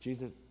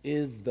 Jesus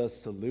is the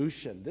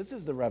solution. This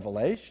is the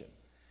revelation.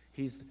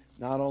 He's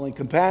not only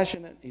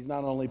compassionate, he's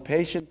not only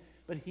patient,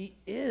 but he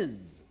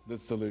is the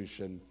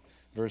solution.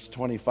 Verse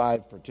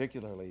 25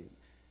 particularly,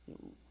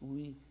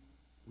 we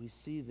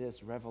see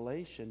this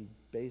revelation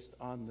based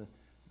on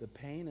the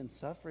pain and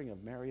suffering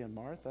of Mary and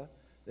Martha.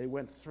 They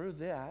went through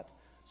that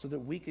so that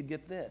we could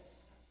get this.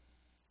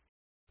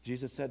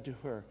 Jesus said to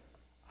her,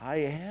 I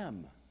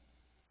am.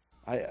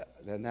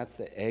 And that's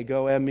the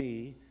ego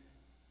eimi,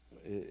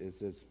 is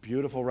this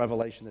beautiful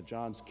revelation that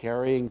John's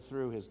carrying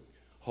through his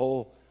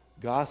whole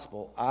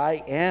gospel.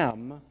 I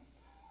am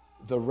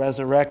the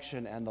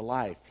resurrection and the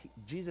life.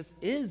 Jesus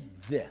is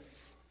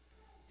this.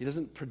 He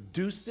doesn't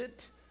produce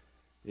it.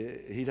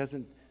 He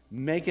doesn't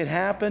make it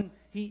happen.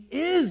 He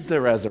is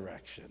the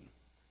resurrection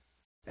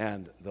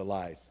and the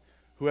life.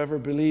 Whoever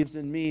believes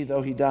in me,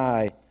 though he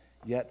die,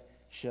 yet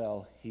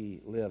shall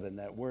he live. And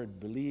that word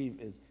believe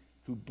is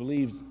who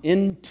believes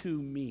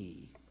into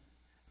me.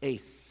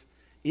 Ace,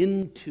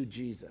 into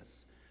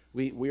Jesus.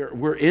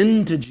 We're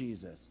into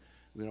Jesus.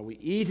 We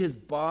eat his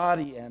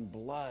body and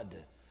blood.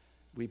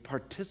 We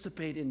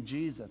participate in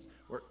Jesus.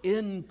 We're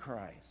in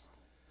Christ.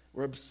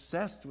 We're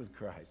obsessed with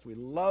Christ. We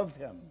love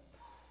him.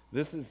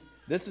 This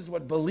is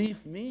what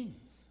belief means.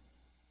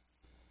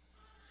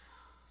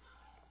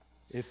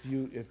 If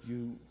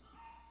you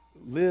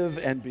live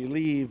and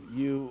believe,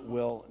 you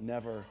will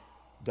never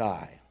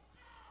die.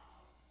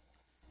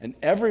 And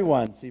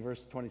everyone, see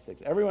verse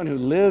 26, everyone who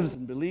lives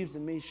and believes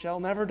in me shall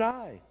never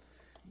die.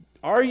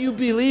 Are you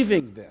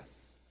believing this?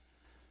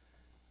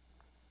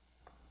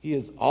 He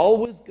is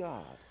always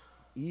God,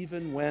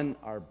 even when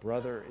our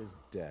brother is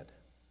dead.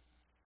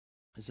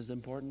 This is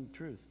important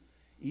truth.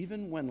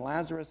 Even when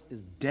Lazarus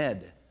is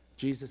dead,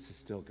 Jesus is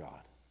still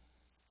God.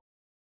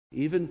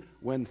 Even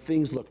when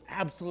things look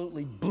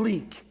absolutely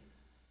bleak,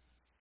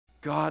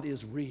 God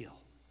is real.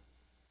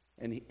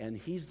 And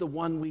he's the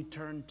one we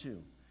turn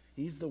to.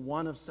 He's the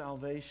one of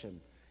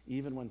salvation,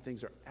 even when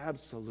things are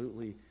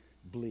absolutely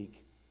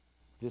bleak.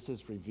 This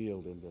is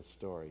revealed in this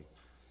story.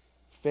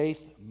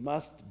 Faith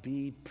must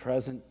be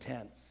present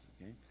tense.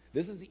 Okay?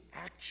 This is the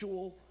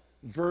actual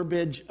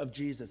verbiage of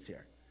Jesus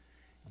here.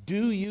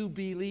 Do you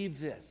believe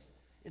this?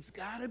 It's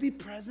got to be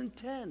present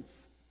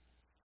tense.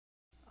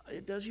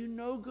 It does you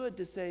no good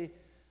to say,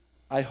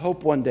 I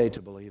hope one day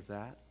to believe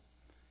that.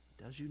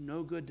 It does you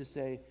no good to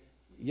say,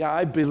 yeah,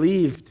 I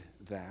believed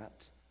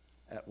that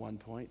at one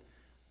point.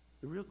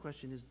 The real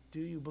question is, do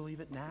you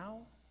believe it now?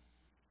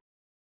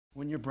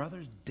 When your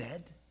brother's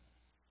dead?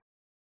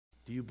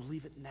 Do you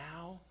believe it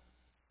now?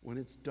 When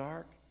it's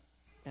dark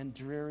and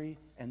dreary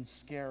and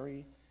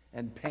scary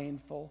and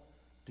painful?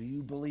 Do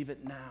you believe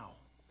it now?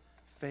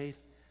 Faith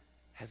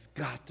has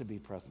got to be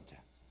present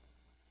tense.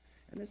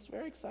 And it's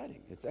very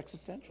exciting. It's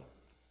existential.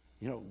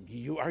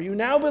 Are you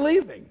now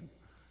believing?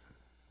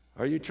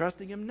 Are you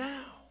trusting him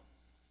now?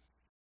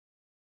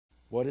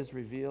 What is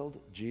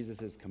revealed?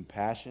 Jesus is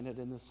compassionate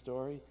in this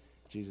story.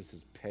 Jesus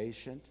is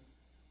patient.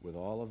 with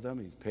all of them.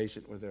 He's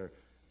patient with their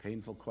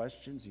painful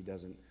questions. He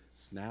doesn't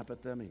snap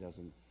at them. He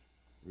doesn't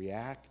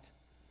react.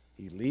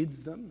 He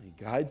leads them. He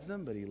guides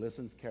them, but he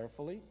listens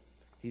carefully.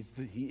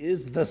 He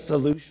is the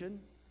solution.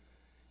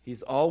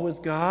 He's always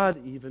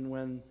God, even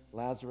when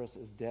Lazarus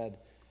is dead,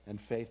 and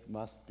faith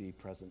must be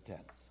present tense.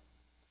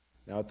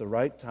 Now, at the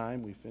right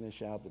time, we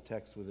finish out the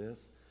text with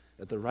this.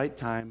 At the right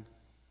time,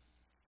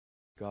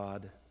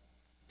 God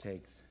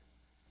takes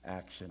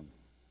action.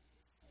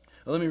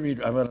 Well,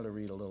 I wanted to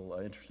read a little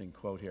interesting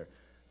quote here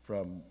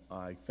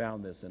I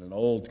found this in an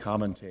old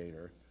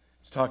commentator.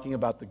 It's talking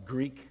about the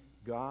Greek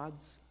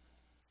gods.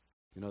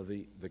 You know,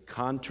 the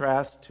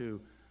contrast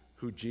to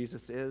who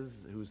Jesus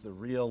is, who's the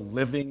real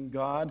living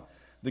God.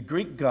 The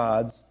Greek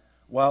gods,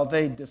 while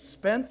they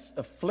dispense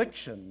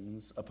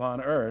afflictions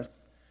upon earth,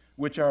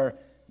 which are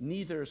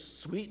neither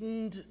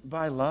sweetened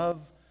by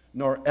love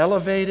nor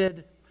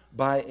elevated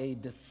by a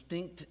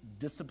distinct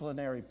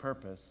disciplinary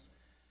purpose,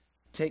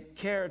 take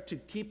care to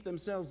keep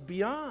themselves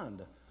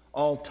beyond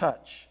all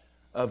touch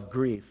of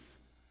grief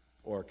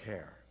or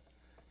care.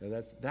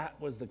 Now that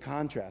was the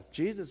contrast.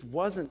 Jesus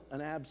wasn't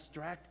an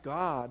abstract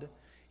God.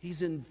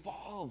 He's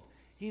involved.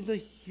 He's a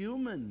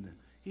human.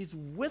 He's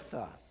with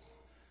us.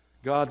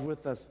 God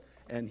with us,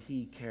 and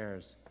he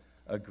cares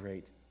a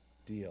great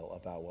deal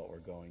about what we're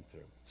going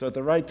through. So at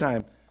the right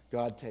time,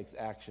 God takes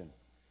action.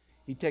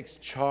 He takes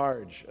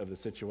charge of the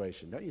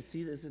situation. Don't you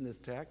see this in this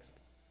text?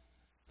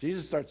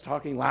 Jesus starts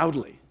talking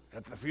loudly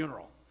at the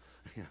funeral.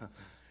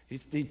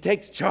 He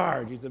takes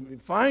charge.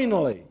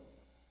 Finally,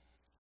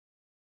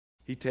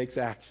 he takes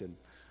action.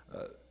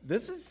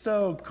 This is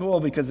so cool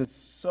because it's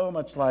so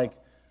much like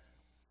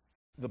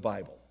the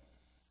Bible.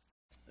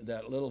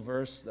 That little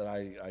verse that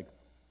I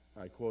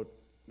quote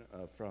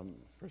from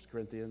 1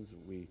 Corinthians,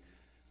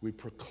 we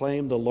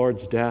proclaim the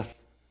Lord's death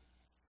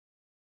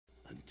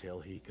until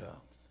he comes.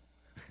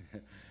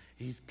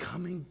 He's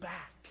coming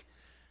back.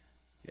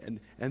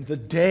 And the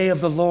day of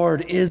the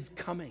Lord is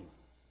coming.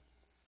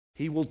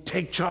 He will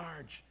take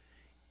charge.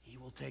 He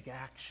will take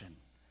action.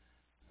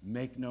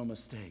 Make no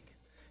mistake.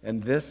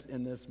 And this,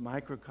 in this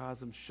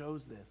microcosm,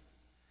 shows this.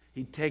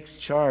 He takes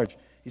charge.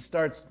 He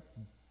starts,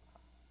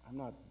 I'm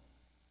not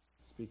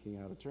speaking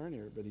out of turn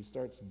here, but he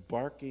starts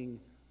barking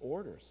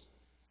orders.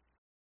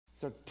 He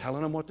starts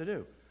telling them what to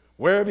do.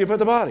 Where have you put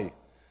the body?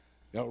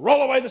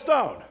 Roll away the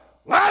stone.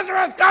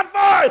 Lazarus, come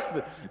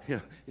forth! He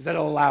said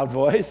in a loud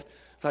voice.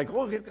 It's like,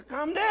 oh,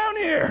 calm down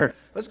here.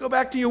 Let's go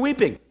back to you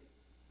weeping.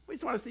 We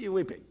just want to see you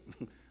weeping.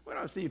 We don't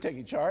want to see you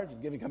taking charge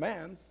and giving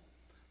commands.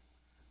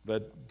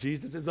 But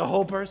Jesus is the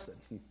whole person,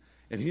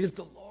 and he is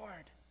the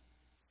Lord.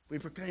 We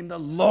proclaim the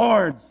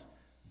Lord's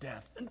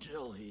death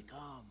until he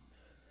comes.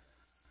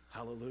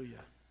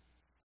 Hallelujah.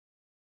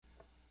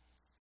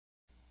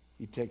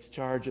 He takes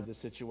charge of the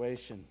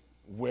situation.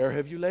 Where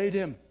have you laid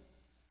him?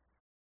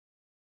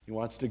 He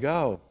wants to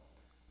go.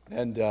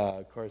 And,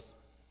 of course,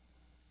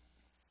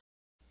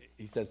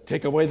 he says,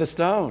 take away the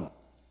stone.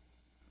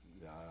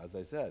 As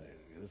I said,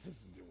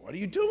 what are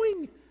you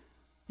doing?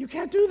 You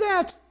can't do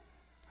that.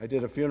 I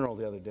did a funeral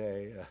the other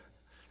day,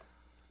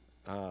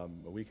 a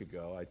week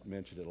ago. I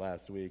mentioned it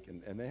last week,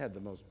 and they had the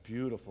most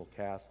beautiful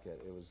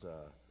casket. It was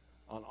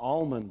on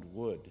almond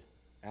wood,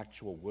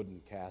 actual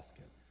wooden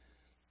casket.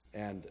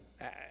 And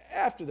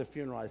after the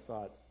funeral, I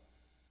thought,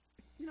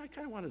 I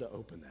kind of wanted to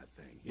open that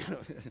thing,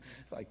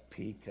 like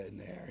peek in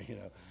there,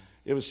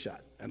 It was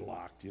shut and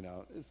locked,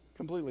 It's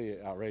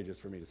completely outrageous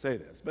for me to say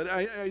this. But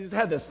I just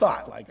had this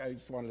thought, like I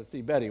just wanted to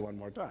see Betty one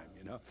more time,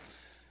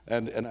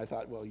 And I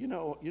thought, well, you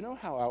know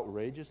how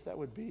outrageous that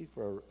would be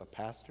for a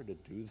pastor to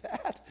do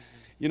that?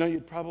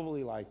 You'd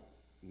probably,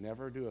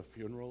 never do a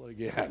funeral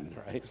again,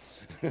 right?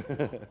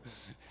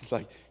 It's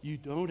like, you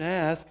don't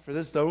ask for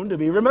the stone to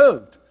be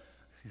removed.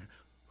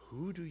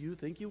 Who do you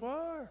think you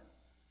are?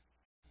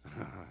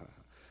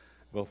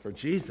 Well, for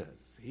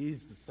Jesus,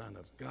 he's the Son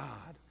of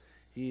God.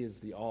 He is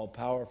the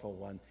all-powerful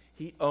one.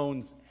 He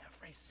owns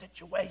every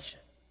situation.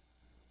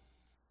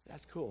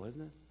 That's cool,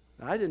 isn't it?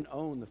 Now, I didn't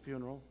own the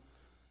funeral.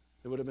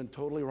 It would have been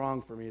totally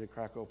wrong for me to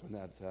crack open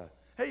that.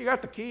 Hey, you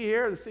got the key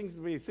here? This seems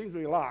to be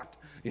locked.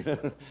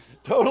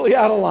 Totally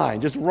out of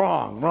line. Just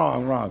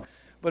wrong.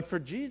 But for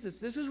Jesus,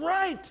 this is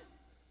right.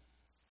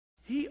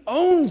 He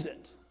owns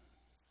it.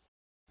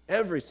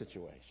 Every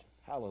situation.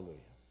 Hallelujah.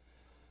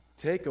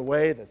 Take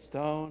away the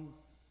stone.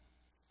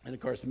 And of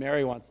course,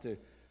 Martha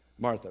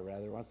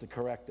wants to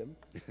correct him.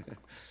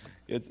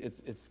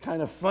 It's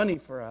kind of funny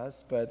for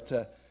us, but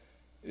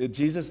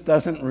Jesus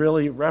doesn't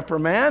really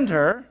reprimand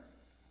her.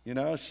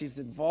 She's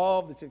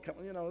involved. She said,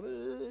 you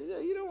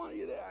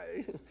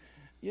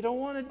don't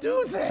want to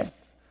do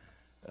this.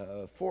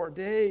 4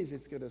 days,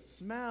 it's going to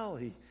smell.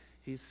 He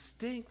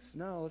stinks.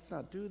 No, let's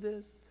not do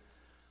this.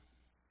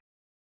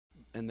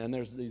 And then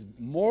there's these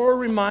more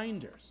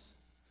reminders.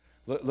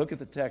 Look at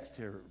the text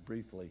here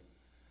briefly.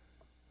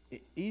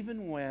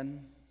 Even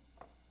when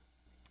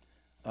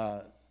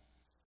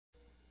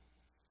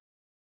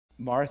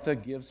Martha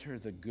gives her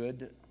the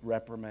good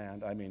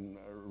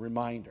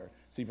reminder.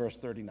 See verse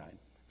 39.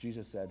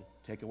 Jesus said,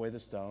 take away the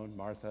stone.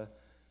 Martha,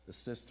 the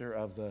sister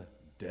of the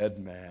dead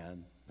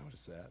man,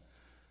 notice that,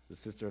 the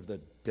sister of the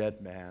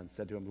dead man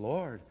said to him,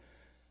 Lord,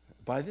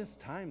 by this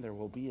time there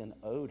will be an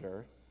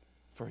odor,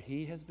 for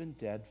he has been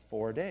dead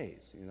 4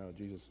 days.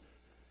 Jesus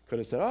could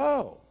have said,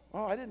 oh,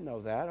 I didn't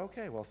know that.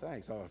 Okay, well,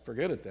 thanks. Oh,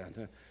 forget it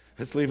then.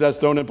 Let's leave that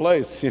stone in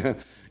place.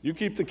 You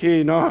keep the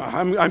key. No,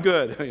 I'm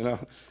good.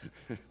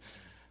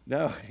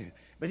 No,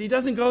 but he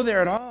doesn't go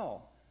there at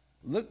all.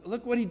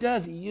 Look what he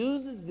does. He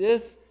uses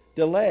this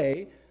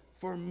delay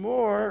for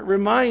more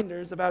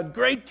reminders about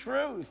great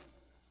truth.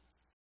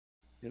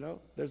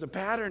 There's a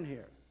pattern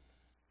here.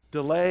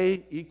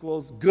 Delay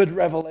equals good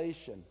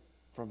revelation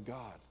from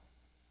God.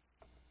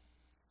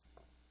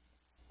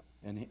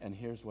 And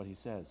here's what he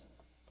says.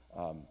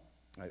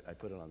 I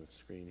put it on the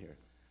screen here.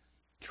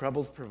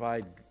 Troubles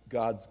provide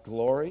God's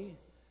glory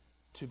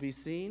to be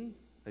seen.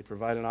 They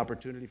provide an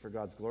opportunity for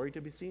God's glory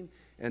to be seen.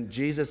 And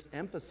Jesus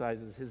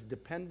emphasizes his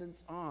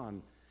dependence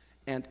on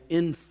and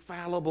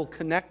infallible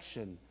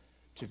connection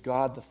to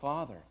God the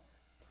Father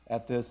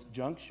at this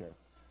juncture.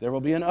 There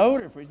will be an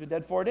odor, for he's been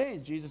dead 4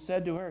 days. Jesus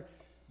said to her,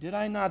 did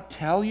I not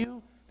tell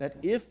you that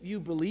if you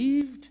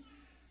believed,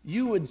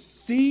 you would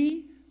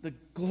see the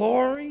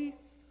glory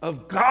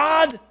of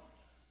God?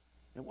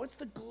 And what's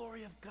the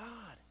glory of God?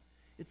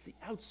 It's the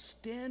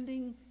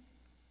outstanding,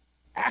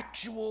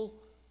 actual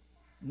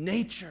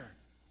nature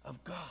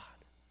of God.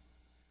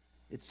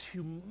 It's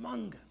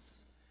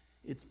humongous.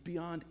 It's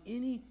beyond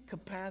any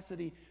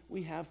capacity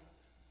we have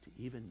to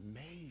even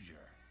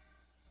measure.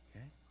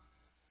 Okay?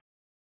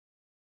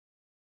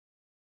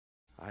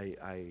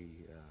 I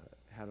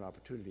had an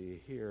opportunity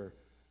to hear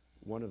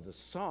one of the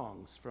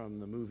songs from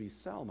the movie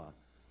Selma.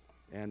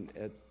 And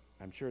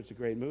I'm sure it's a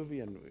great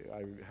movie, and I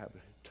have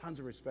tons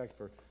of respect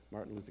for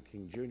Martin Luther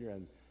King Jr.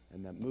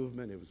 and that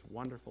movement. It was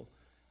wonderful.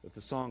 But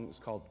the song is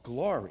called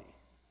Glory.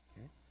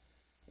 Okay?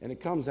 And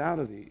it comes out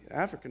of the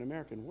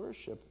African-American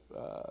worship.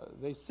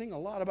 They sing a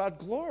lot about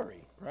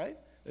glory, right?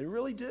 They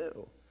really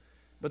do.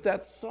 But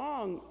that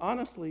song,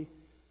 honestly,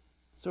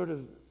 sort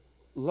of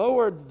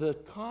lowered the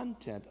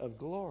content of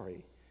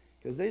glory.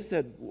 Because they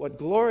said what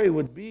glory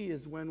would be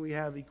is when we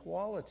have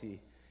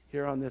equality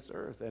here on this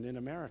earth and in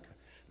America.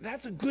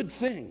 That's a good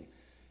thing,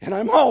 and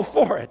I'm all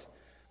for it.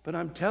 But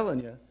I'm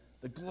telling you,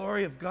 the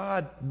glory of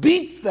God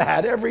beats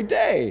that every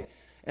day.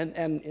 And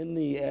in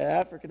the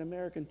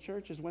African-American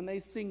churches, when they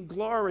sing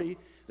glory,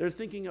 they're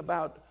thinking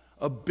about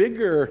a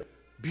bigger,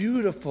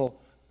 beautiful,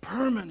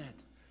 permanent,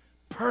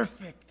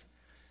 perfect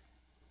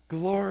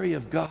glory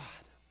of God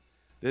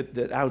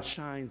that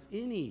outshines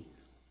any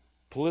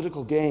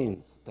political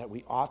gains that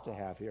we ought to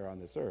have here on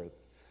this earth.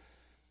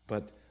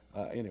 But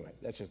anyway,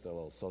 that's just a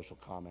little social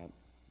comment.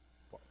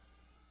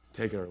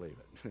 Take it or leave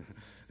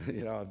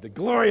it. The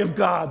glory of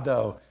God,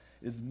 though,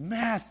 is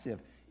massive.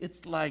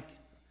 It's like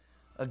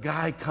a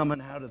guy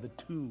coming out of the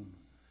tomb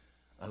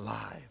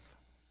alive.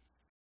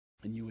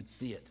 And you would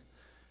see it.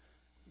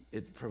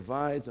 It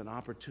provides an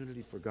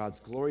opportunity for God's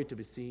glory to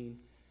be seen.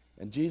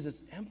 And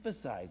Jesus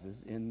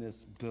emphasizes in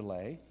this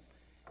delay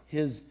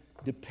his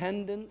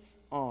dependence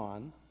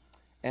on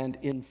and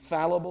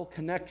infallible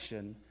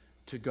connection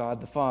to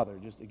God the Father.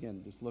 Just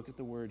look at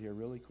the word here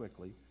really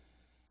quickly.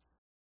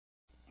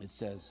 It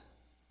says,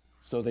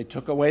 so they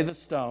took away the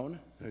stone.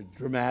 They're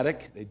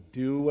dramatic. They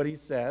do what he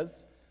says.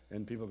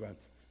 And people go,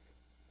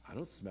 I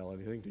don't smell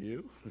anything to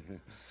you.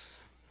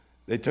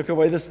 They took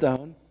away the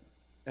stone,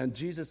 and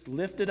Jesus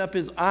lifted up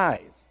his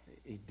eyes.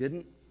 He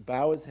didn't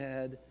bow his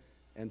head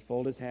and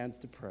fold his hands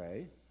to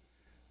pray.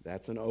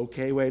 That's an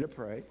okay way to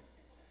pray,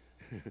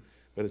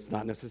 but it's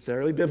not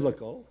necessarily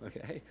biblical.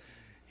 Okay?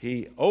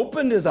 He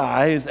opened his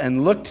eyes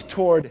and looked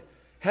toward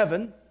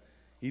heaven.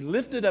 He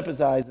lifted up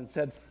his eyes and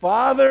said,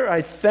 Father,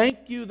 I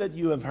thank you that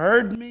you have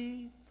heard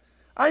me.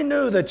 I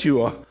knew that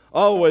you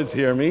always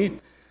hear me,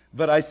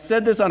 but I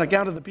said this on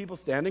account of the people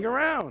standing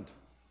around,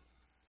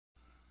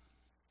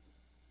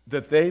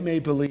 that they may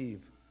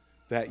believe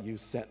that you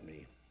sent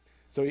me.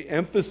 So he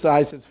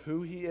emphasizes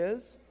who he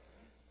is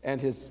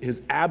and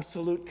his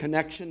absolute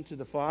connection to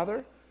the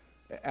Father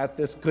at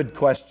this good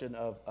question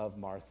of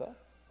Martha.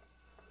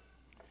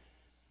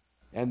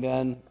 And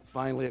then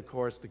finally, of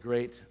course, the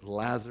great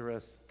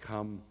Lazarus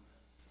come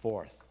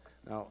forth.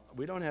 Now,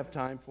 we don't have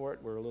time for it.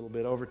 We're a little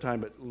bit over time,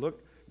 but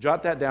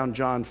jot that down,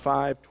 John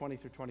 5, 20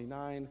 through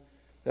 29.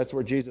 That's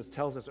where Jesus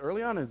tells us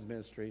early on in his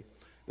ministry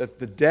that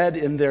the dead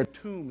in their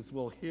tombs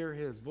will hear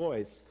his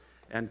voice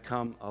and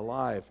come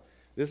alive.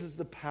 This is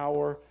the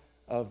power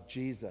of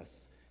Jesus.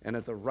 And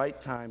at the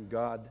right time,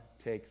 God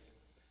takes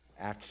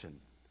action.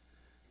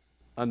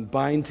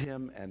 Unbind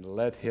him and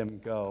let him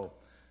go.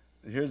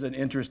 Here's an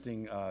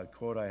interesting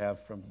quote I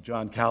have from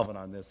John Calvin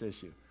on this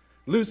issue.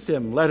 Loose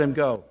him, let him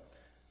go.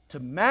 To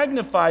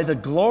magnify the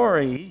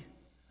glory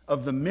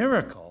of the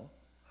miracle,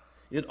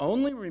 it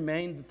only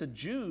remained that the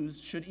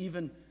Jews should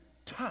even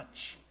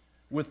touch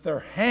with their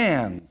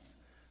hands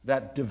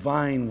that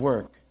divine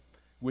work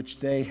which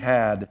they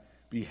had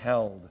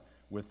beheld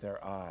with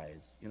their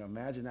eyes.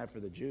 Imagine that for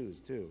the Jews,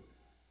 too.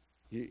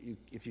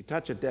 If you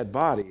touch a dead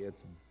body,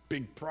 it's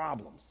big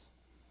problems.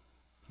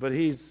 But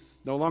he's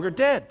no longer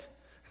dead.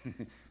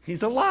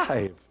 He's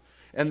alive.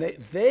 And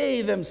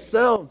they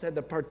themselves had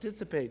to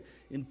participate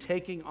in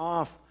taking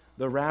off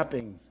the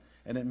wrappings,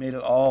 and it made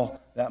it all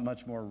that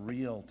much more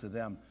real to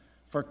them.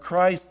 For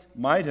Christ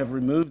might have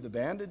removed the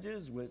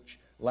bandages which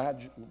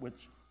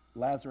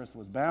Lazarus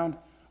was bound,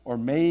 or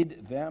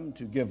made them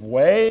to give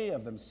way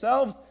of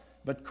themselves,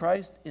 but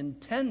Christ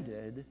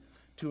intended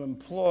to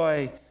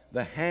employ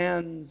the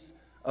hands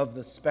of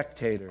the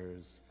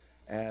spectators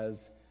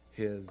as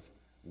his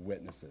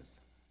witnesses.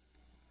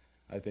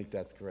 I think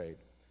that's great.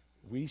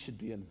 We should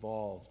be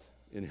involved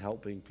in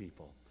helping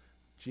people.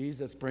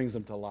 Jesus brings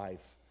them to life,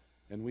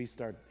 and we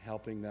start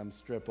helping them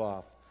strip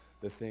off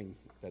the things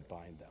that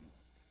bind them.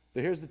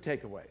 So here's the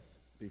takeaways.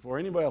 Before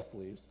anybody else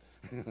leaves,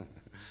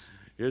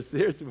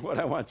 here's what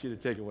I want you to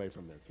take away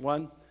from this.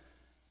 One,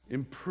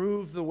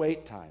 improve the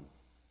wait time.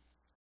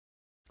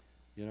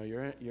 You know,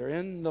 you're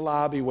in the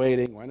lobby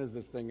waiting. When is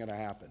this thing going to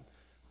happen?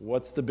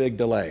 What's the big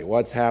delay?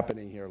 What's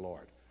happening here,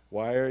 Lord?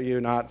 Why are you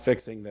not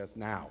fixing this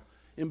now?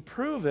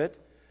 Improve it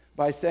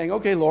by saying,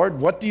 okay, Lord,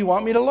 what do you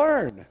want me to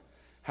learn?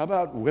 How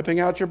about whipping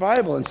out your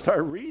Bible and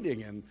start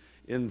reading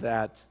in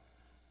that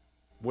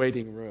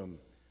waiting room?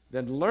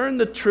 Then learn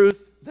the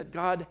truth that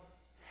God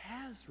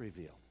has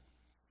revealed.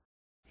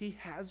 He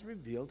has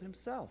revealed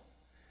himself.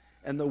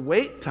 And the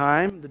wait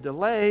time, the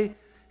delay,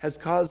 has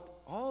caused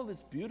all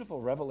this beautiful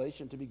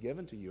revelation to be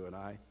given to you and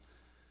I.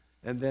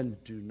 And then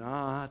do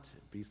not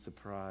be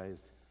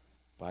surprised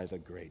by the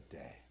great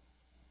day.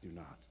 Do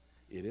not.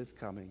 It is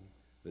coming,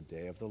 the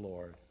day of the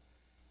Lord,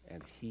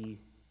 and he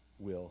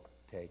will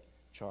take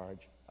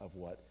charge of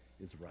what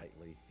is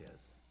rightly his.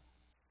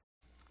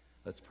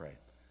 Let's pray.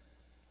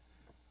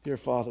 Dear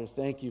Father,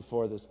 thank you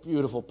for this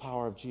beautiful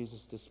power of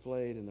Jesus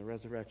displayed in the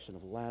resurrection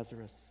of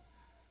Lazarus.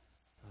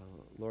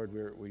 Lord,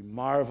 we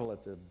marvel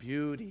at the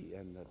beauty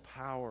and the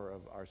power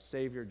of our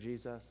Savior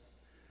Jesus.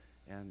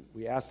 And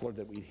we ask, Lord,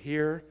 that we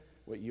hear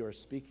what you are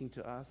speaking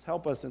to us.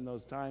 Help us in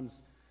those times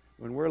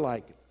when we're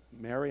like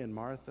Mary and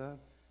Martha,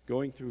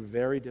 going through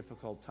very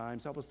difficult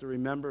times. Help us to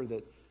remember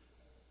that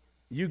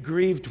you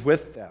grieved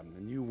with them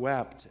and you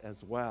wept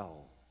as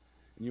well.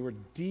 And you were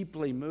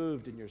deeply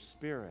moved in your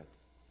spirit.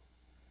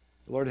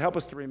 Lord, help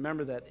us to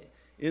remember that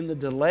in the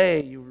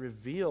delay you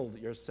revealed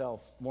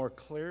yourself more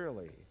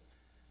clearly.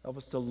 Help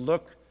us to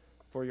look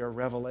for your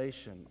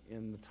revelation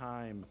in the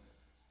time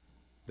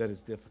that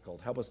is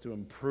difficult. Help us to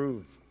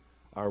improve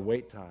our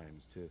wait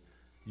times, to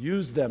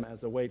use them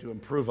as a way to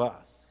improve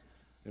us,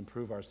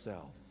 improve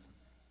ourselves.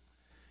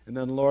 And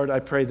then, Lord, I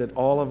pray that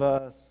all of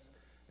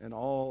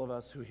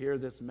us who hear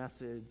this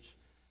message,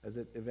 as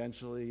it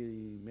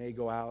eventually may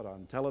go out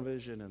on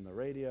television and the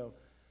radio,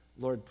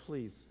 Lord,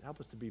 please help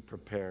us to be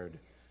prepared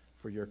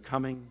for your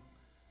coming,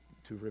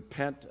 to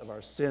repent of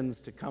our sins,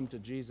 to come to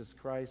Jesus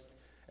Christ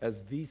as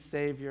the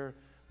Savior,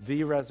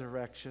 the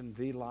resurrection,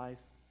 the life,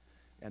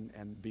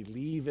 and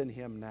believe in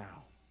him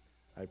now,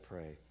 I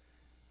pray.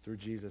 Through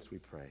Jesus we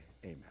pray.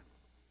 Amen.